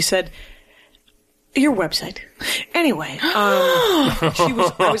me? And she said, your website. Anyway,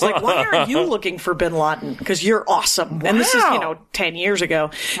 I was like, why are you looking for Bin Laden? Because you're awesome. Wow. And this is, 10 years ago.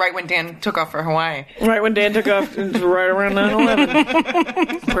 Right when Dan took off for Hawaii. Right when Dan took off, it was right around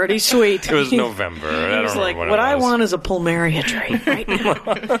 9/11. Pretty sweet. It was November. He was like, what I want is a Pulmeria tree right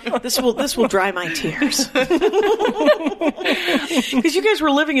now. This will dry my tears. Because you guys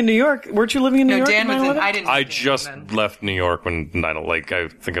were living in New York. Weren't you living in New York? Dan was in, I didn't. I just left New York when 9/11. I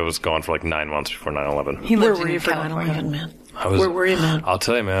think I was gone for 9 months before 9/11. He Where lived were in you for California. 9/11, man? Where were you, man? I'll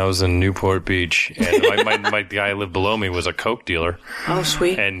tell you, man. I was in Newport Beach, and the guy who lived below me was a coke dealer. Oh,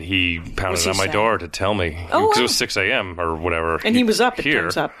 sweet. And he pounded What's he on my say? door to tell me. Oh, Because wow. it was 6 a.m. or whatever. And he was up, it here.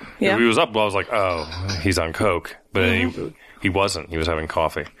 turns up. Yeah. He was up. Well, I was like, oh, he's on coke. But he wasn't. He was having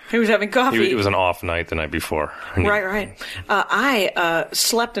coffee. He was having coffee. It was an off night the night before. And Right. I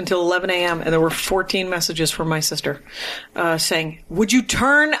slept until 11 a.m. and there were 14 messages from my sister saying, would you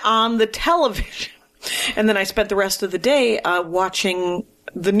turn on the television? And then I spent the rest of the day watching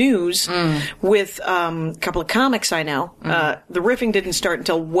the news with a couple of comics I know. The riffing didn't start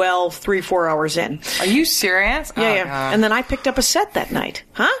until 3-4 hours in. Are you serious? Yeah. God. And then I picked up a set that night.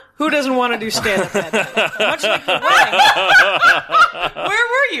 Huh? Who doesn't want to do stand-up that night? Much like the wedding. Where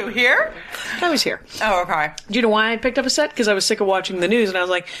were you? Here? I was here. Oh, okay. Do you know why I picked up a set? Because I was sick of watching the news, and I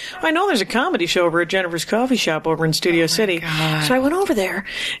was like, I know there's a comedy show over at Jennifer's Coffee Shop over in Studio City. God. So I went over there,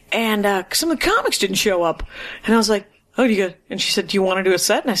 and some of the comics didn't show up. And I was like, oh, you good? And she said, do you want to do a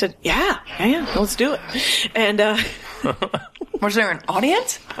set? And I said, yeah, let's do it. And Was there an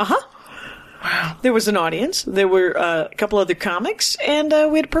audience? Wow. There was an audience. There were a couple other comics, and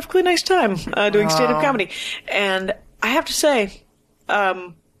we had a perfectly nice time doing stand-up comedy. And I have to say,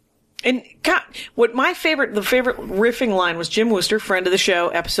 the favorite riffing line was Jim Wooster, friend of the show,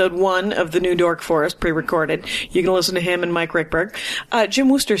 episode 1 of the New Dork Forest, pre-recorded. You can listen to him and Mike Rickberg. Jim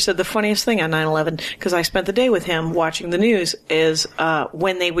Wooster said the funniest thing on 9/11, because I spent the day with him watching the news, is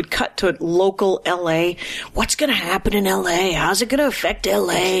when they would cut to local L.A. What's going to happen in L.A.? How's it going to affect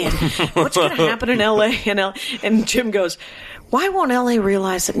L.A.? And what's going to happen in L.A.? And Jim goes, why won't L.A.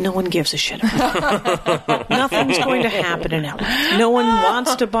 realize that no one gives a shit about it? Nothing's going to happen in L.A. No one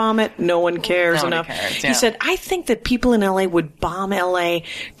wants to bomb it. No one cares Nobody enough. cares, yeah. He said, I think that people in L.A. would bomb L.A.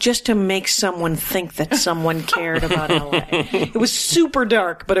 just to make someone think that someone cared about L.A. It was super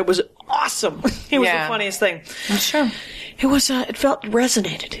dark, but it was awesome. It was the funniest thing. I'm sure. It was, it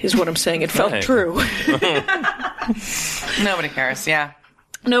resonated, is what I'm saying. It felt Right. true. Nobody cares, yeah.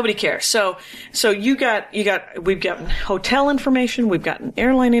 Nobody cares. So we've gotten hotel information, we've gotten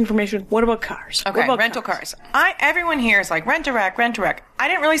airline information. What about cars? Okay, What about rental cars. Everyone here is like, rent a wreck. I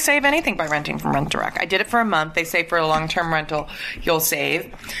didn't really save anything by renting from Rent a Wreck. I did it for a month. They say for a long-term rental, you'll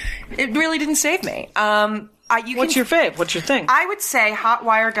save. It really didn't save me. What's your fave? What's your thing? I would say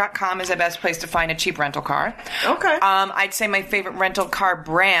hotwire.com is the best place to find a cheap rental car. Okay. I'd say my favorite rental car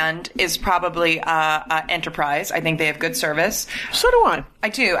brand is probably Enterprise. I think they have good service. So do I. I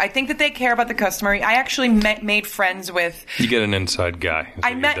do. I think that they care about the customer. I actually made friends with... You get an inside guy. But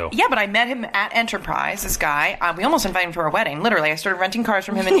I met him at Enterprise, this guy. We almost invited him to our wedding. Literally, I started renting cars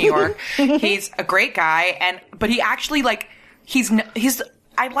from him in New York. He's a great guy, but he actually,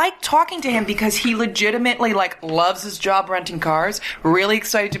 I like talking to him because he legitimately loves his job renting cars, really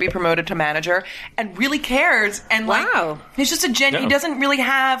excited to be promoted to manager, and really cares. And Wow. he's just he doesn't really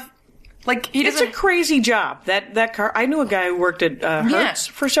have Like, he It's doesn't... a crazy job. That car. I knew a guy who worked at Hertz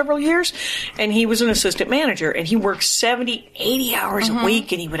for several years, and he was an assistant manager, and he worked 70, 80 hours a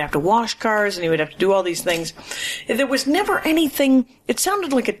week, and he would have to wash cars, and he would have to do all these things. There was never anything. It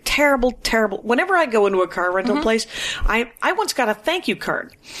sounded like a terrible. Whenever I go into a car rental place, I once got a thank you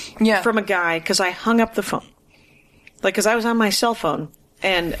card from a guy because I hung up the phone, because I was on my cell phone.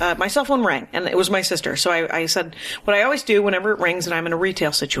 And my cell phone rang, and it was my sister. So I said, what I always do whenever it rings and I'm in a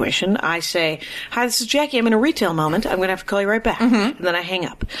retail situation, I say, hi, this is Jackie. I'm in a retail moment. I'm going to have to call you right back. And then I hang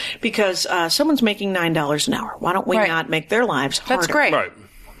up. Because someone's making $9 an hour. Why don't we not make their lives harder? That's great. Right.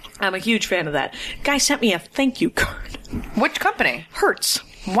 I'm a huge fan of that. Guy sent me a thank you card. Which company? Hertz.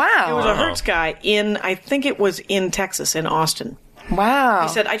 Wow. It was a Hertz guy I think it was in Texas, in Austin. Wow. He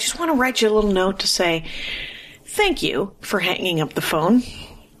said, I just want to write you a little note to say, thank you for hanging up the phone,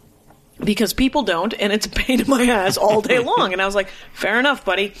 because people don't, and it's a pain in my ass all day long. And I was like, fair enough,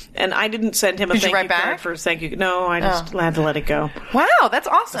 buddy. And I didn't send him a Did you thank write you back? card for thank you. No, I just had to let it go. Wow, that's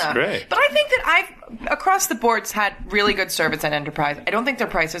awesome. That's great. But I think that I've, across the boards, had really good service at Enterprise. I don't think their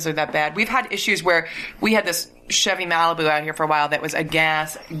prices are that bad. We've had issues where we had this Chevy Malibu out here for a while that was a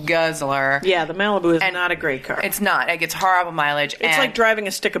gas guzzler. Yeah, the Malibu is not a great car. It's not. It gets horrible mileage. It's like driving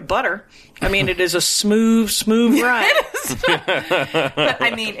a stick of butter. I mean, it is a smooth ride. But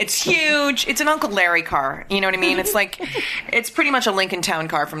I mean, it's huge. It's an Uncle Larry car. You know what I mean? It's like, it's pretty much a Lincoln Town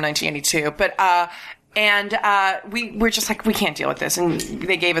car from 1982. But, we're just like, we can't deal with this. And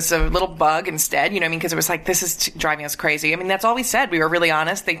they gave us a little bug instead, you know what I mean? Because it was like, this is driving us crazy. I mean, that's all we said. We were really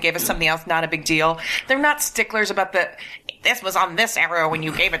honest. They gave us something else, not a big deal. They're not sticklers about this was on this arrow when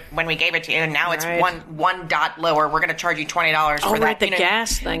we gave it to you, and now it's one dot lower. We're going to charge you $20 for that. Right, the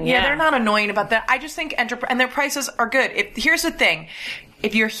gas thing. Yeah, they're not annoying about that. I just think and their prices are good. Here's the thing.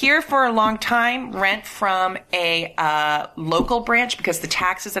 If you're here for a long time, rent from a local branch, because the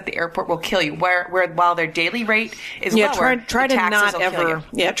taxes at the airport will kill you. While their daily rate is lower, try to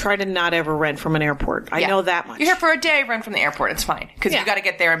not ever rent from an airport. I know that much. You're here for a day, rent from the airport. It's fine because you got to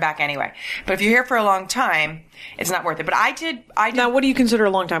get there and back anyway. But if you're here for a long time, it's not worth it. But I did. Now, what do you consider a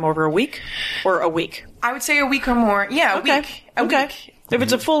long time? Over a week or a week? I would say a week or more. Yeah, a week. A week. If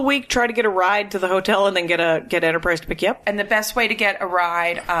it's a full week, try to get a ride to the hotel and then get Enterprise to pick you up. And the best way to get a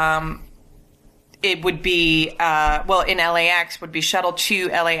ride, it would be, in LAX, would be shuttle to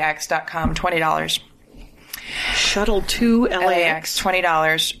LAX.com, $20. Shuttle to LAX,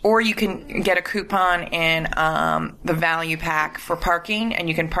 $20. Or you can get a coupon in the value pack for parking, and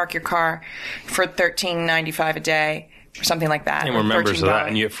you can park your car for $13.95 a day or something like that. And we're members of that,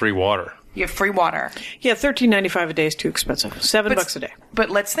 and you get free water. You have free water. Yeah, $13.95 a day is too expensive. $7 a day. But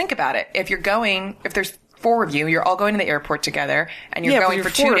let's think about it. If there's 4 of you, you're all going to the airport together, and you're going for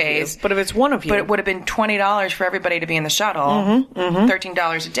 2 days. But if it's one of you. But it would have been $20 for everybody to be in the shuttle.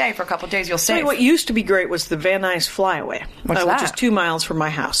 $13 a day for a couple of days, you'll save. What used to be great was the Van Nuys Flyaway, What's that? which is 2 miles from my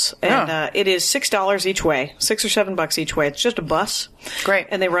house. And it is $6 each way, $6 or $7 each way. It's just a bus. Great.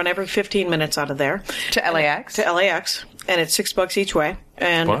 And they run every 15 minutes out of there. To LAX? To LAX. And it's $6 each way.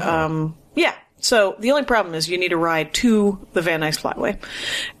 And, wow. yeah. So the only problem is you need a ride to the Van Nuys Flyaway.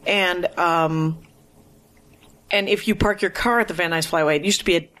 And if you park your car at the Van Nuys Flyaway, it used to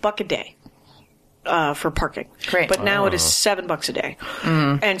be $1 a day for parking. Great. But now it is $7 a day.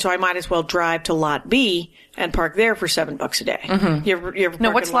 And so I might as well drive to Lot B and park there for $7 a day. You ever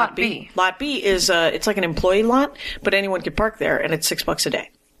park what's in Lot B? Lot B is it's like an employee lot, but anyone can park there, and it's $6 a day.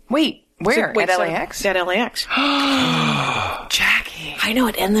 Wait, where? Wait, at LAX? At LAX. Jackie. I know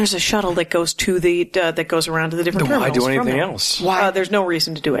it, and there's a shuttle that goes to that goes around to the different Why terminals. do from anything there. else? Why? There's no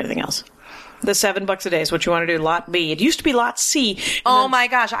reason to do anything else. The $7 a day is what you want to do. Lot B. It used to be Lot C. Oh my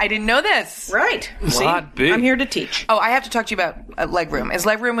gosh, I didn't know this. Right. See, Lot B. I'm here to teach. Oh, I have to talk to you about legroom. Is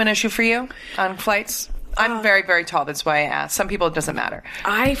legroom an issue for you on flights? I'm very, very tall. That's why I asked. Some people, it doesn't matter.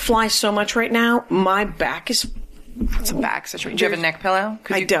 I fly so much right now. My back is. It's a back situation. Do you have a neck pillow?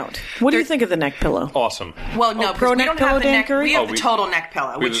 I don't. What do you think of the neck pillow? Awesome. Well, no, pro because we neck don't pillow, have the Dan neck. Curry? We have the total neck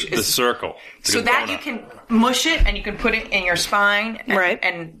pillow, We have which the is circle. so that you can mush it and you can put it in your spine,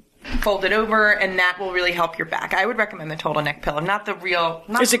 and fold it over, and that will really help your back. I would recommend the total neck pillow, not the real.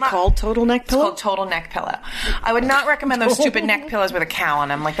 Is it called total neck pillow? It's called total neck pillow. I would not recommend those stupid neck pillows with a cow on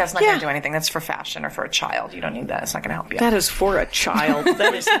them. Like, that's not going to do anything. That's for fashion or for a child. You don't need that. It's not going to help you. That is for a child.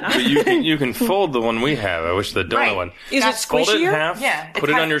 That is not. But you can fold the one we have. I wish the donut one. Is it Fold it in squishier? half. Yeah,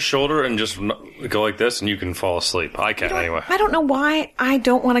 Put it on your shoulder and just go like this, and you can fall asleep. I can anyway. I don't know why I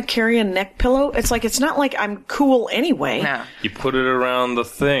don't want to carry a neck pillow. It's not like I'm cool anyway. No. You put it around the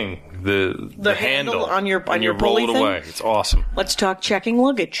thing. swing the handle on your and you roll pulley it thing? away. It's awesome. Let's talk checking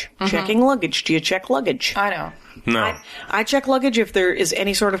luggage. Checking luggage. Do you check luggage? I know. No. I check luggage if there is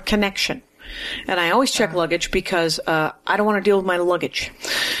any sort of connection. And I always check luggage because I don't want to deal with my luggage.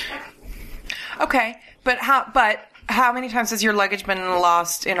 Okay, but how many times has your luggage been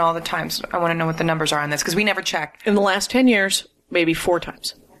lost in all the times? I want to know what the numbers are on this because we never check. In the last 10 years, maybe 4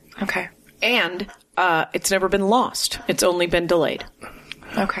 times. Okay. And it's never been lost. It's only been delayed.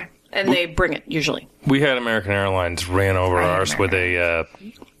 Okay. And they bring it, usually. We had American Airlines ran over ours with a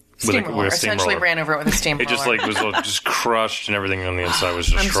Steamroller. Essentially ran over it with a steamroller. It just was just crushed and everything on the inside was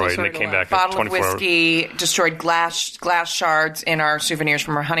destroyed. sorry And it came to back Bottle at of 24 whiskey, destroyed glass shards in our souvenirs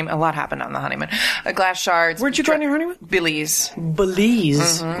from our honeymoon. A lot happened on the honeymoon. Glass shards. Where'd you go on your honeymoon? Belize.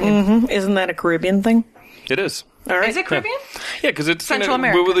 Belize. Mm-hmm. Isn't that a Caribbean thing? It is. All right. Is it Caribbean? Yeah, because it's Central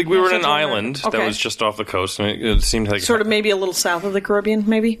America. We were in an Central island America. that Okay. was just off the coast, and it seemed like Sort of maybe a little south of the Caribbean,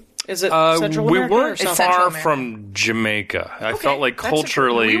 maybe? Is it Central we America? or weren't South Central far America. from Jamaica. I felt like That's a-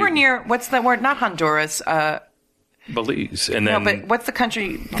 culturally We were near, what's the word? Not Honduras. Belize, and No, then but what's the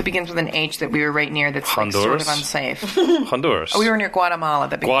country that begins with an H that we were right near that's like sort Honduras? of unsafe? Honduras. We were near Guatemala.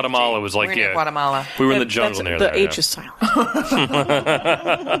 That begins with Guatemala G. was like we were near yeah. Guatemala. We were in the That's- jungle near the there. H yeah. is silent.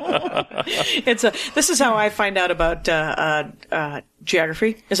 This is how I find out about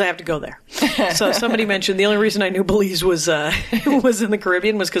geography, is I have to go there. So somebody mentioned the only reason I knew Belize was was in the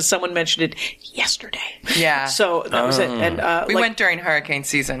Caribbean was because someone mentioned it yesterday. Yeah. So that was it. And We went during hurricane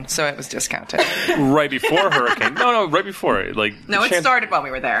season, so it was discounted. Right before hurricane. No, right before it. Like No, it started while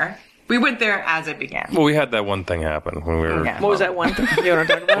we were there. We went there as it began. Well, we had that one thing happen when we were. Yeah. what was that one thing you want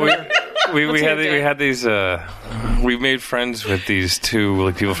to talk about? We the had update? we had these. We made friends with these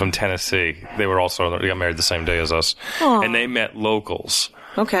two people from Tennessee. They were also they got married the same day as us, and they met locals.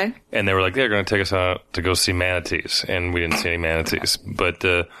 Okay. And they were like, they're going to take us out to go see manatees, and we didn't see any manatees. But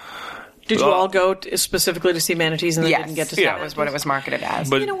Did you all go specifically to see manatees and then Yes, didn't get to see that was what it was marketed as.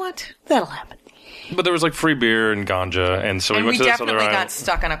 but You know what? That'll happen. but there was like free beer and ganja, and so and we went we to this other definitely got island.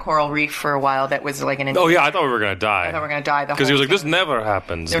 stuck on a coral reef for a while. That was like an. Oh yeah, I thought we were going to die. I thought we were going to die. Because he was whole like, "This time. never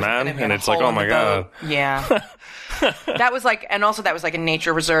happens, There's man," gonna be and a it's like, hole "Oh in my the god." boat. Yeah. That was like, and also that was like a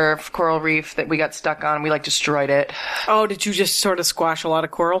nature reserve coral reef that we got stuck on. We like destroyed it. Oh, did you just sort of squash a lot of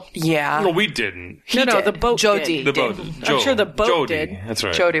coral? Yeah. No, we didn't. No, did. the boat Jody did. The boat. I'm sure the boat Jody. did. That's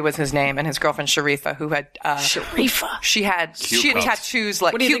right. Jody was his name, and his girlfriend Sharifa, who had Sharifa. she had Q-cups. tattoos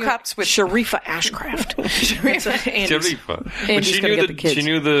like What do you Q think of cups with Sharifa Ashcraft? Sharifa. Andy's- Sharifa. But Andy's she gonna knew get the kids. she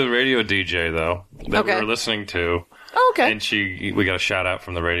knew the radio DJ though that we Okay. were listening to. Oh, okay. And we got a shout out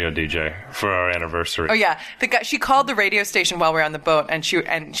from the radio DJ for our anniversary. Oh yeah, the guy. She called the radio station while we were on the boat, and she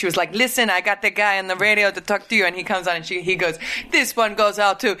was like, "Listen, I got the guy on the radio to talk to you." And he comes on, and he goes, "This one goes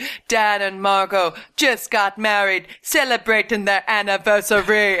out to Dan and Margot. Just got married, celebrating their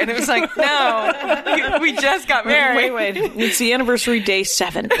anniversary." And it was like, "No, we just got married." Wait. It's the anniversary day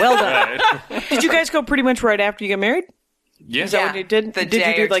 7. Well done. Right. Did you guys go pretty much right after you got married? Yeah. Is that what you did? The Did you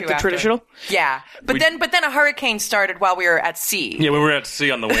day do or like two the after. traditional? Yeah, but then a hurricane started while we were at sea. Yeah, we were at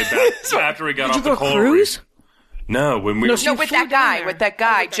sea on the way back after we got Did off you the go coral cruise? reef. No, when we were so No, you with flew that down guy, there. with that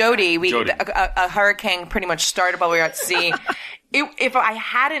guy, Jody. Jody. A hurricane pretty much started while we were at sea. If I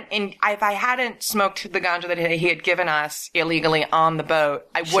hadn't smoked the ganja that he had given us illegally on the boat,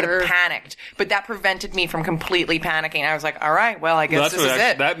 I would have Sure. panicked. But that prevented me from completely panicking. I was like, all right, well, I guess that's this what is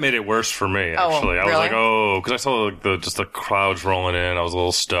actually, it. that made it worse for me. Oh, Actually, I was really? like, oh, because I saw like, just the clouds rolling in. I was a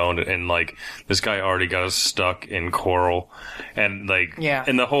little stoned, and like this guy already got us stuck in coral, and like Yeah.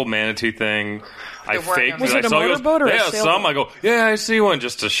 and the whole manatee thing. I There weren't faked no- Was it. it I a saw he goes, motorboat or a yeah, sailboat? some. I go, yeah, I see one,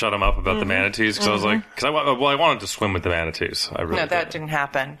 just to shut him up about the manatees because I was like, because I wanted to swim with the manatees. I really No, that did. didn't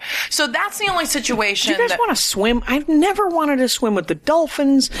happen. So that's the only situation. Do you guys that, want to swim? I've never wanted to swim with the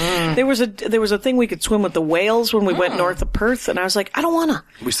dolphins. There was a thing we could swim with the whales when we went north of Perth, and I was like, I don't want to.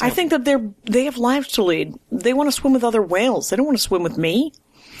 I think that they have lives to lead. They want to swim with other whales. They don't want to swim with me.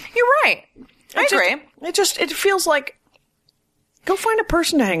 You're right. I agree. It feels like. Go find a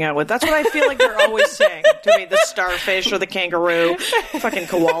person to hang out with. That's what I feel like they're always saying to me. The starfish or the kangaroo, fucking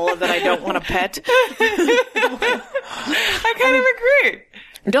koala that I don't want to pet. I kind of agree.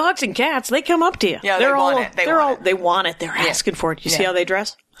 Dogs and cats, they come up to you. Yeah, they want it. They want it. They're asking for it. You see Yeah. how they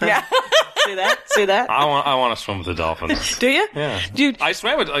dress? Huh? Yeah. See that? See that? I want to swim with the dolphins. Do you? Yeah, Dude, I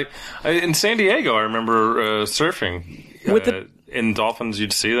swam with in San Diego. I remember surfing With the- in dolphins.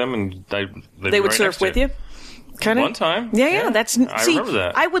 You'd see them, and they would surf with you? Kind of One time. Yeah. That's I see, remember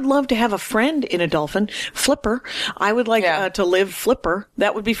that. I would love to have a friend in a dolphin flipper. I would like Yeah. to live flipper.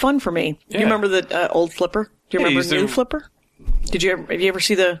 That would be fun for me. Do you Yeah. remember the old flipper? Do you Yeah, remember he's new the- flipper? Have you ever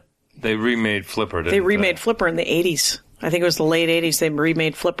see the? They remade Flipper. They remade flipper in the 80s. I think it was the late 80s. They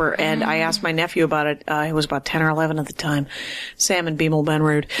remade Flipper, and I asked my nephew about it. He was about 10 or 11 at the time. Sam and Beemel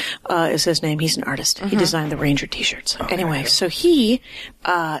Benrud is his name. He's an artist. He designed the Ranger T-shirts. Okay. Anyway, so he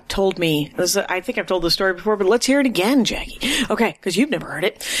told me, I think I've told this story before, but let's hear it again, Jackie. Okay, because you've never heard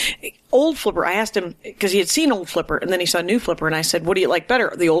it. Old Flipper, I asked him, because he had seen Old Flipper, and then he saw New Flipper, and I said, what do you like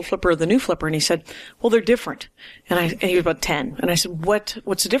better, the Old Flipper or the New Flipper? And he said, well, they're different. And he was about 10. And I said, what's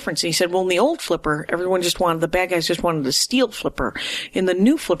the difference? And he said, well, in the Old Flipper, the bad guys just wanted to steal Flipper. In the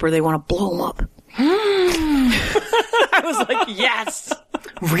New Flipper, they want to blow him up. I was like, yes.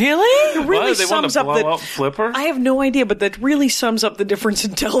 Really? It really They want sums to up blow up Flipper? I have no idea, but that really sums up the difference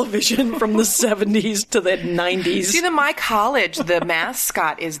in television from the 70s to the 90s. See, in my college, the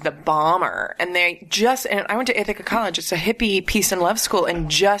mascot is the bomber. And and I went to Ithaca College. It's a hippie peace and love school. And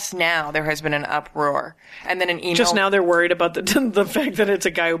just now there has been an uproar. And then an email. Just now they're worried about the fact that it's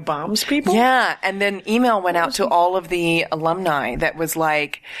a guy who bombs people? Yeah. And then email went out to all of the alumni that was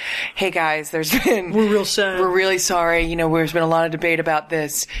like, hey guys, we're real sad. We're really sorry. There's been a lot of debate about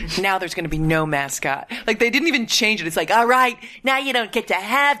this. Now there's going to be no mascot. Like, they didn't even change it. It's like, all right, now you don't get to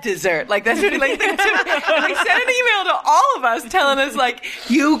have dessert. Like, that's what they sent an email to all of us telling us, like,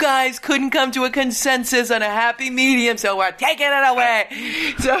 you guys couldn't come to a consensus on a happy medium, so we're taking it away.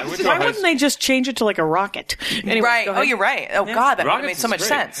 Why wouldn't they just change it to like a rocket? Anyway, right. Oh, you're right. Oh, God, that would have made so much great.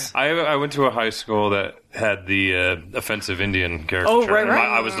 sense. I went to a high school that had the offensive Indian caricature. Oh, right.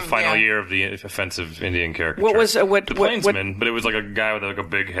 I was the final year of the offensive Indian caricature. What was the Plainsman? But it was like a guy with like a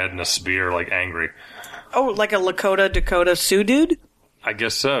big head and a spear, like angry. Oh, like a Dakota Sioux dude? I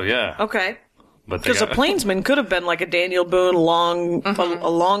guess so. Yeah. Okay. Because a plainsman could have been like a Daniel Boone, a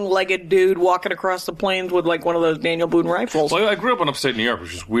long-legged dude walking across the plains with like one of those Daniel Boone rifles. Well, I grew up in upstate New York,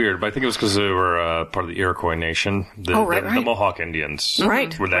 which is weird, but I think it was because they were part of the Iroquois Nation, the Mohawk Indians.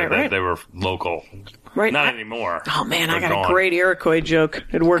 Right. They were local. Right. Not anymore. Oh, man, I got gone. a great Iroquois joke.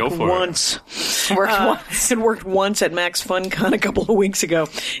 It worked once. It worked once at Max FunCon a couple of weeks ago.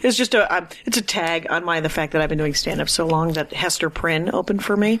 It's just it's a tag on the fact that I've been doing stand-up so long that Hester Prynne opened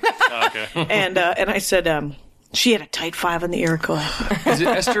for me. Okay. And I said, she had a tight 5 on the Iroquois. Is it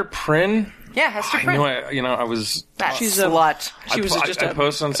Hester Prynne? Yeah, Hester Prynne. I was... She's a slut. I posted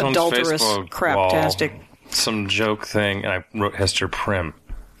on someone's adulterous, Facebook craptastic wall some joke thing, and I wrote Hester Prynne.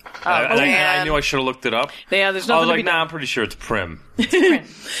 I knew I should have looked it up. Yeah, there's nothing I was to like, be done. I'm pretty sure it's Prim.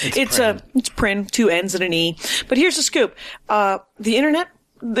 It's Prynne, 2 N's and an E. But here's the scoop. The internet,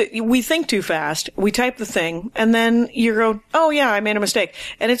 we think too fast. We type the thing, and then you go, oh yeah, I made a mistake.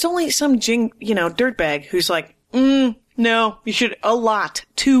 And it's only some dirtbag who's like, no, you should, a lot.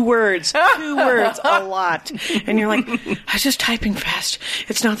 2 words, a lot. And you're like, I was just typing fast.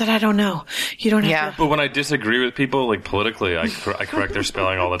 It's not that I don't know. You don't have to. But when I disagree with people, like politically, I correct their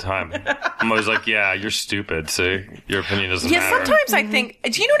spelling all the time. I'm always like, yeah, you're stupid. See, your opinion doesn't matter. Sometimes I think,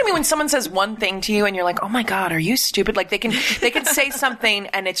 do you know what I mean? When someone says one thing to you and you're like, oh my God, are you stupid? Like they can say something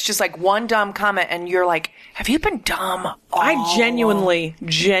and it's just like one dumb comment and you're like, have you been dumb? I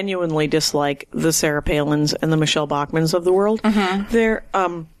genuinely dislike the Sarah Palins and the Michelle Bachmans of the world. Mm-hmm. They're,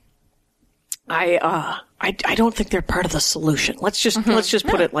 I don't think they're part of the solution. Let's just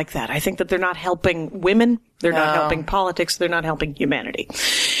put it like that. I think that they're not helping women. They're not helping politics. They're not helping humanity.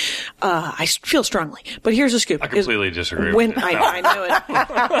 I feel strongly. But here's the scoop. I completely disagree. I knew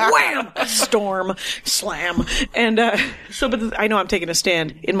it. Wham! Storm. Slam. And, but I know I'm taking a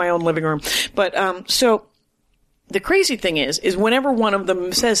stand in my own living room. But, the crazy thing is whenever one of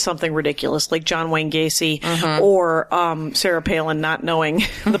them says something ridiculous, like John Wayne Gacy or Sarah Palin not knowing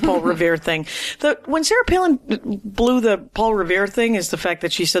the Paul Revere thing, when Sarah Palin blew the Paul Revere thing is the fact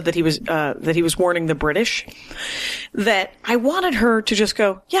that she said that he was warning the British. That I wanted her to just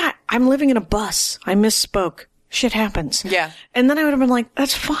go, yeah, I'm living in a bus. I misspoke. Shit happens. Yeah. And then I would have been like,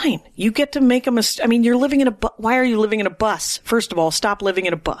 that's fine. You get to make a mistake. I mean, you're living in why are you living in a bus? First of all, stop living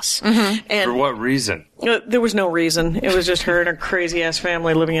in a bus. Mm-hmm. And for what reason? There was no reason. It was just her and her crazy ass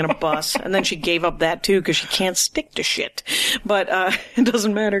family living in a bus. And then she gave up that too because she can't stick to shit. But, it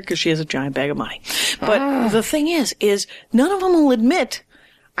doesn't matter because she has a giant bag of money. But the thing is none of them will admit.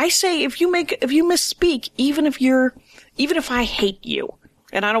 I say if you misspeak, even if I hate you,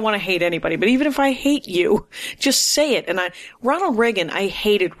 and I don't want to hate anybody, but even if I hate you, just say it. And Ronald Reagan, I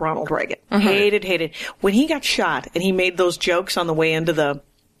hated Ronald Reagan. Mm-hmm. Hated. When he got shot and he made those jokes on the way into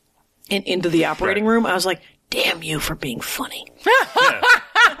the operating room, I was like, damn you for being funny. Yeah.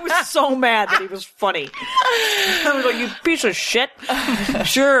 I was so mad that he was funny. I was like, you piece of shit.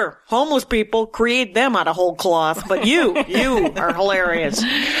 Sure, homeless people, create them out of whole cloth, but you are hilarious.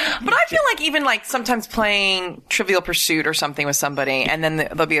 But I feel like even like sometimes playing Trivial Pursuit or something with somebody, and then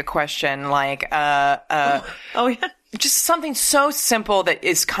there'll be a question like, oh yeah. just something so simple that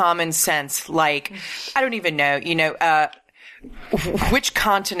is common sense. Like, I don't even know, which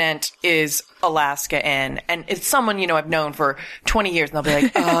continent is Alaska in? And it's someone, I've known for 20 years, and they'll be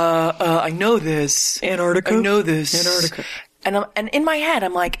like, I know this. Antarctica? I know this. Antarctica. And in my head,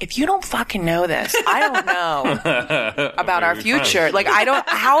 I'm like, if you don't fucking know this, I don't know about our future. Like,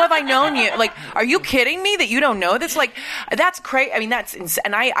 how have I known you? Like, are you kidding me that you don't know this? Like, that's crazy. I mean, that's insane.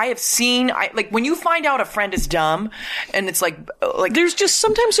 And I have seen, like, when you find out a friend is dumb, and it's like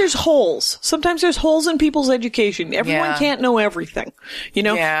sometimes there's holes. Sometimes there's holes in people's education. Everyone can't know everything.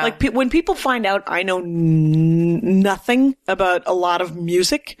 Yeah. Like, when people find out I know nothing about a lot of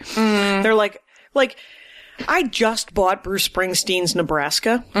music, they're like, I just bought Bruce Springsteen's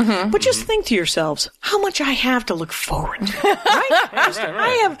Nebraska, but just think to yourselves how much I have to look forward to, right?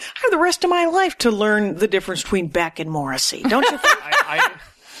 I have the rest of my life to learn the difference between Beck and Morrissey, don't you think?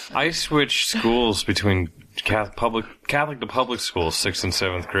 I switched schools between Catholic to public schools, 6th and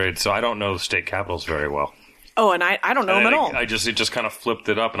 7th grade, so I don't know the state capitals very well. Oh, and I don't know them at all. It just kind of flipped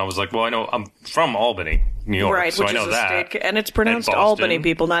it up, and I was like, well, I know I'm from Albany, New York, right? so Which I know is that. State, and it's pronounced Albany,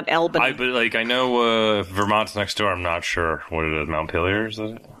 people, not Albany. But I know Vermont's next door. I'm not sure what it is. Montpelier, is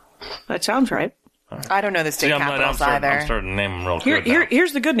it? That sounds right. I don't know the state capitals either. I'm starting to name them real quick.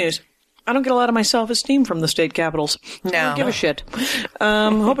 Here's the good news. I don't get a lot of my self-esteem from the state capitals. No. I don't give a shit.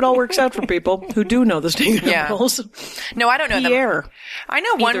 Hope it all works out for people who do know the state capitals. No, I don't know Pierre. them. I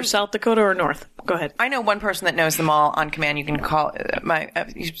know one. Either South Dakota or North. Go ahead. I know one person that knows them all on command. You can call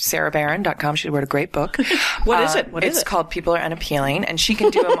SarahBarron.com. She wrote a great book. What is it? It's called People Are Unappealing, and she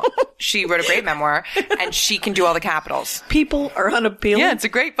can do them. She wrote a great memoir, and she can do all the capitals. People Are Unappealing? Yeah, it's a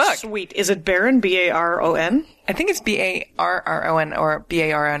great book. Sweet. Is it Barron? B-A-R-O-N? I think it's B-A-R-R-O-N or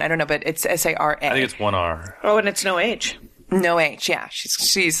B-A-R-O-N. I don't know, but it's S-A-R-A. I think it's one R. Oh, and it's no H. No H, yeah.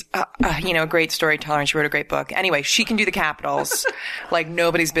 She's a great storyteller, and she wrote a great book. Anyway, she can do the capitals like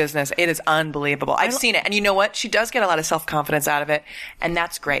nobody's business. It is unbelievable. I've seen it. And you know what? She does get a lot of self-confidence out of it, and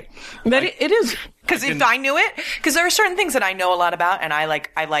that's great. But it is. Because if I knew it, because there are certain things that I know a lot about, and I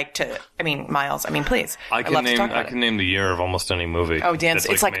like to, Miles, please. I can name the year of almost any movie. Oh, Dan,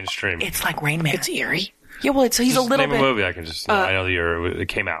 it's like mainstream. It's like Rain Man. It's eerie. Yeah, well, he's a little name bit. a movie. I can just I know the year it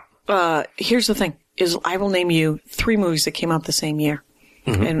came out. Here's the thing: is I will name you 3 movies that came out the same year,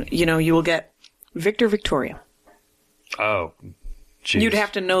 and you will get Victor Victoria. Oh, geez. You'd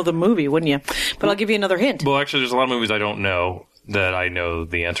have to know the movie, wouldn't you? But I'll give you another hint. Well, actually, there's a lot of movies I don't know that I know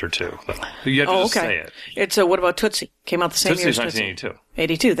the answer to. You have to just say it. It's what about Tootsie? Came out the same year as Tootsie? 1982.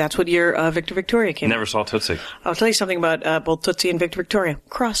 82. That's what year Victor Victoria came out. Never saw Tootsie. I'll tell you something about both Tootsie and Victor Victoria.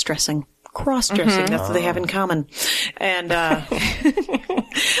 Cross-dressing. That's what they have in common. And I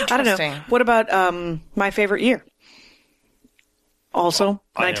don't know. What about my favorite year? Also,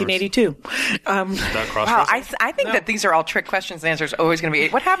 1982. Wow, I think that these are all trick questions. The answer is always going to be,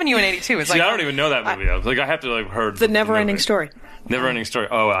 what happened to you in 82? It's I don't even know that movie, though. Like, I have to, heard The Never-Ending Story. Never-Ending Story.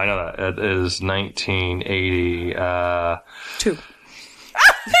 Oh, I know that. It is 1982.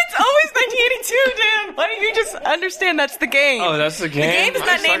 It's always 1982, Dan. Why don't you just understand that's the game? Oh, that's the game? The game is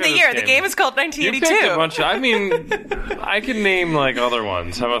not named the year. The game is called 1982. You picked a bunch of, I can name, other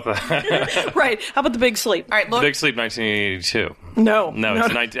ones. How about that? Right. How about The Big Sleep? All right, look. The Big Sleep, 1982. No,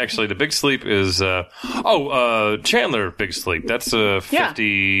 it's actually, The Big Sleep is, Chandler Big Sleep. That's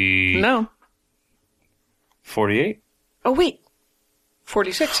 50... No. 48? Oh, wait.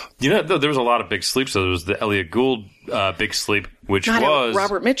 46. There was a lot of Big Sleeps. So there was the Elliot Gould Big Sleep, which was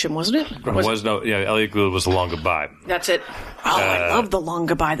Robert Mitchum, wasn't it? Elliot Gould was The Long Goodbye. That's it. Oh, I love The Long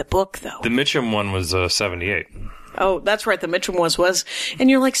Goodbye, the book, though. The Mitchum one was 78. Oh, that's right. The Mitchum was. And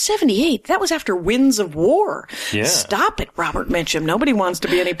you're like, 78? That was after Winds of War. Yeah. Stop it, Robert Mitchum. Nobody wants to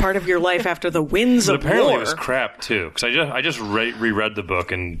be any part of your life after the Winds of War. Apparently it was crap, too. Because I just reread the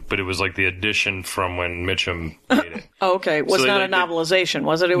book, but it was like the edition from when Mitchum made it. Oh, okay. It was not a novelization,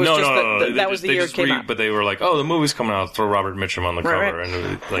 was it? It was that was the year it came out. But they were like, oh, the movie's coming out. Throw Robert Mitchum on the cover. Right.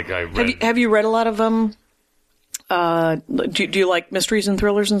 And I read. Have you read a lot of do you like mysteries and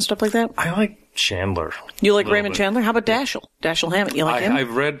thrillers and stuff like that? I like Chandler. You like Raymond Chandler? How about Dashiell? Dashiell Hammett. You like him?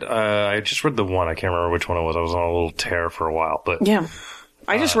 I've read. I just read the one. I can't remember which one it was. I was on a little tear for a while, but yeah.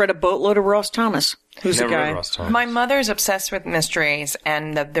 I just read a boatload of Ross Thomas. Who's the guy? Read Ross Thomas. My mother's obsessed with mysteries,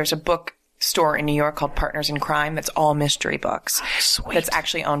 and there's a book store in New York called Partners in Crime that's all mystery books. Sweet. That's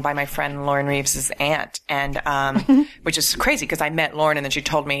actually owned by my friend Lauren Reeves' aunt, and which is crazy because I met Lauren and then she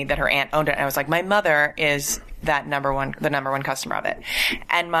told me that her aunt owned it, and I was like, my mother is the number one customer of it.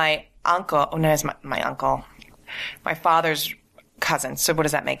 And my uncle, my uncle, my father's cousin. So what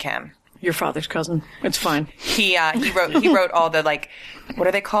does that make him? Your father's cousin. It's fine. He wrote all the what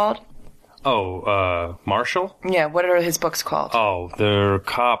are they called? Marshall? Yeah, what are his books called? Oh, they're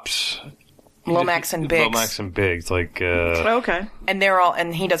cops. Lomax and Biggs. Lomax and Biggs, like... Okay. And they're all,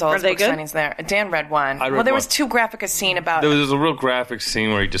 and he does all his book good? signings there. Dan read one. I read there one. was too graphic a scene about... There was a real graphic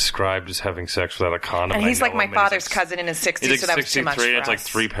scene where he described just having sex without a condom. And he's like my father's like, cousin in his 60s, he's so like that was too much for 63, it's like us.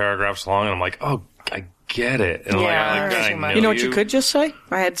 3 paragraphs long, and I'm like, oh, I get it. And Yeah, I too much. know You know what you could just say?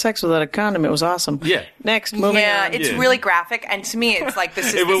 I had sex without a condom. It was awesome. Yeah. Next, moving Yeah, on. it's Yeah. really graphic, and to me, it's like,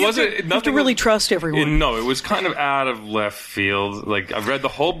 this is... It wasn't... You have to really trust everyone. No, it was kind of out of left field. Like, I've read the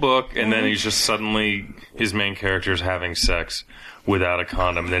whole book, and then he's just suddenly... His main character is having sex without a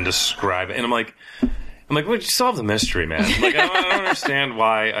condom, and then describe it. And I'm like, well, you solve the mystery, man. Like, I don't understand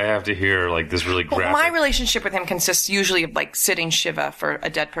why I have to hear, like, this really graphic... Well, my relationship with him consists usually of, like, sitting Shiva for a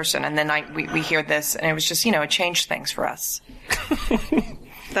dead person, and then we hear this, and it was just, it changed things for us.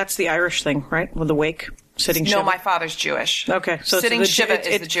 That's the Irish thing, right? With the wake, sitting Shiva. No, my father's Jewish. Okay, so it's sitting the- Shiva is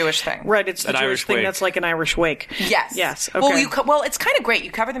it's the Jewish thing. Right, it's the An Jewish Irish thing wake. that's like an Irish wake. Yes. Yes, okay. Well, it's kind of great.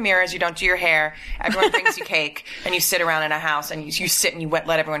 You cover the mirrors. You don't do your hair. Everyone brings you cake, and you sit around in a house, and you sit and you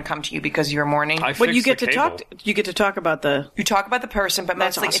let everyone come to you because you're mourning. But you get to talk. You get to talk about the. You talk about the person, but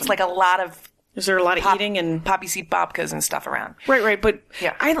That's mostly awesome. it's like a lot of Is there a lot of eating and poppy seed babkas and stuff around. Right. But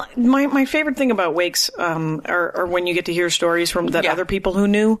Yeah. my favorite thing about wakes are when you get to hear stories from that Yeah. other people who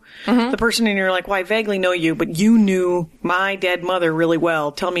knew the person, and you're like, well, I vaguely know you, but you knew my dead mother really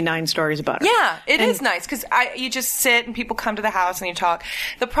well. Tell me 9 stories about her. Yeah, it is nice because you just sit and people come to the house and you talk.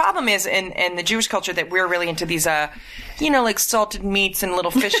 The problem is in the Jewish culture that we're really into these, like salted meats and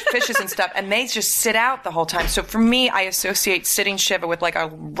little fishes and stuff, and they just sit out the whole time. So for me, I associate sitting Shiva with like a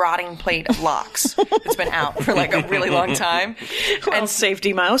rotting plate of lox that's been out for like a really long time. And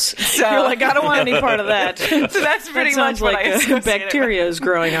safety mouse. So- You're like, I don't want any part of that. So that's pretty That much sounds what like I associate it bacteria is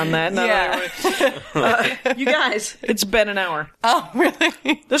growing on that. Not Yeah. you guys, it's been an hour. Oh,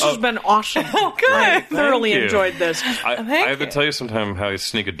 really? This has been awesome. Oh, good. I thoroughly you. enjoyed this. I have to tell you sometime how I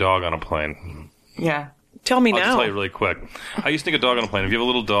sneak a dog on a plane. Yeah. Tell me I'll now. just tell you really quick. How you sneak a dog on a plane? If you have a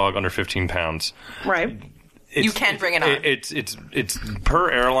little dog under 15 pounds, Right. You can bring it on. It's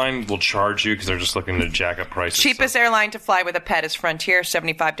per airline will charge you because they're just looking to jack up prices. Cheapest airline to fly with a pet is Frontier,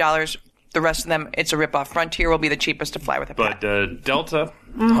 $75. The rest of them, it's a ripoff. Frontier will be the cheapest to fly with a pet. But Delta,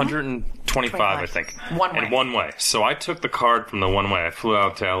 125, I think. One way. And one way. So I took the card from the one way. I flew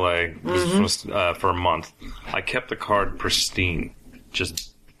out to L.A. This was, for a month. I kept the card pristine,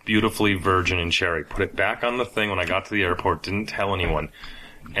 just beautifully virgin and cherry. Put it back on the thing when I got to the airport. Didn't tell anyone.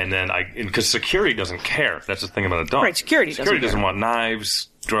 And then because security doesn't care. That's the thing about a dog. Right, security doesn't want knives,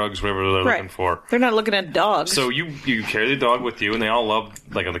 drugs, whatever they're looking for. They're not looking at dogs. So you carry the dog with you, and they all love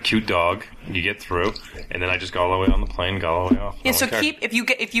like a cute dog. You get through, and then I just go all the way on the plane, go all the way off. Yeah, so if you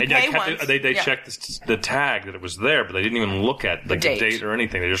pay once. They checked the tag that it was there, but they didn't even look at like the date or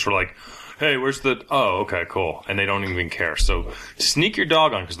anything. They just were like, "Hey, where's the? Oh, okay, cool." And they don't even care. So sneak your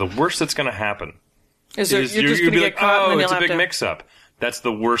dog on because the worst that's going to happen is you're just going to get caught, and then it's you'll a have big to... mix-up. That's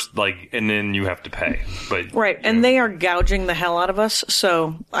the worst, and then you have to pay. But Right, and they are gouging the hell out of us,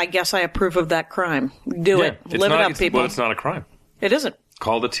 so I guess I approve of that crime. Do it. Live it up, people. Well, it's not a crime. It isn't.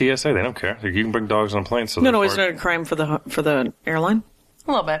 Call the TSA. They don't care. You can bring dogs on planes. So No, isn't it a crime for the airline?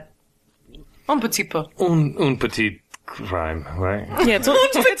 A little bit. Un petit peu. Un petit crime, right? Yeah, it's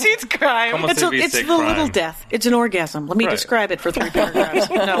Petite crime. Como it's se the dice little crime? death. It's an orgasm. Let me Right. describe it for 3 paragraphs.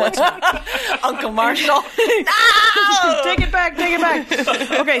 No, let's not. Uncle Marshall. Take it back.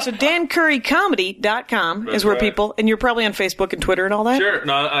 Okay, so DanCurryComedy.com is where people, and you're probably on Facebook and Twitter and all that? Sure.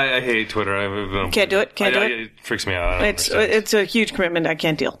 No, I hate Twitter. Can't do it? Can't do it? It freaks me out. I don't understand. It's a huge commitment. I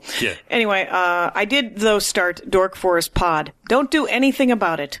can't deal. Yeah. Anyway, I did, though, start Dork Forest Pod. Don't do anything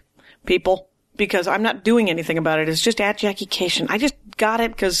about it, people, because I'm not doing anything about it. It's just at Jackie Cation. I just got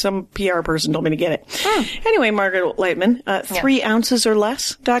it because some PR person told me to get it. Anyway, Margot Leitman,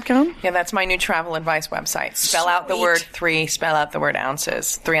 3ouncesorless.com. Yeah, that's my new travel advice website. Spell out the word 3, spell out the word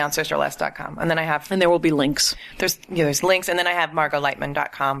ounces. 3ouncesorless.com. And then I have... And there will be links. There's links, and then I have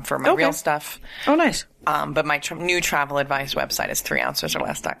margotleitman.com for my real stuff. Oh, nice. But my new travel advice website is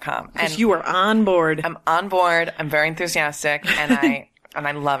 3ouncesorless.com. Because you are on board. I'm on board. I'm very enthusiastic, and I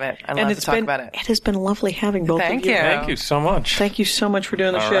love it. I love to talk about it. It has been lovely having both Thank of you. you. Thank you so much. Thank you so much for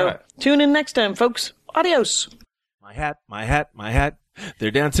doing the All show. right. Tune in next time, folks. Adios. My hat, my hat, my hat. They're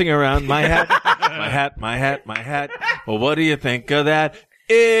dancing around my hat. My hat, my hat, my hat. Well, what do you think of that?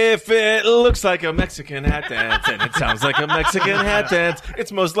 If it looks like a Mexican hat dance and it sounds like a Mexican hat dance,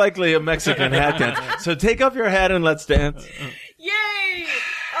 it's most likely a Mexican hat dance. So take off your hat and let's dance. Yay!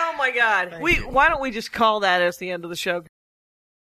 Oh my God. Why don't we just call that as the end of the show?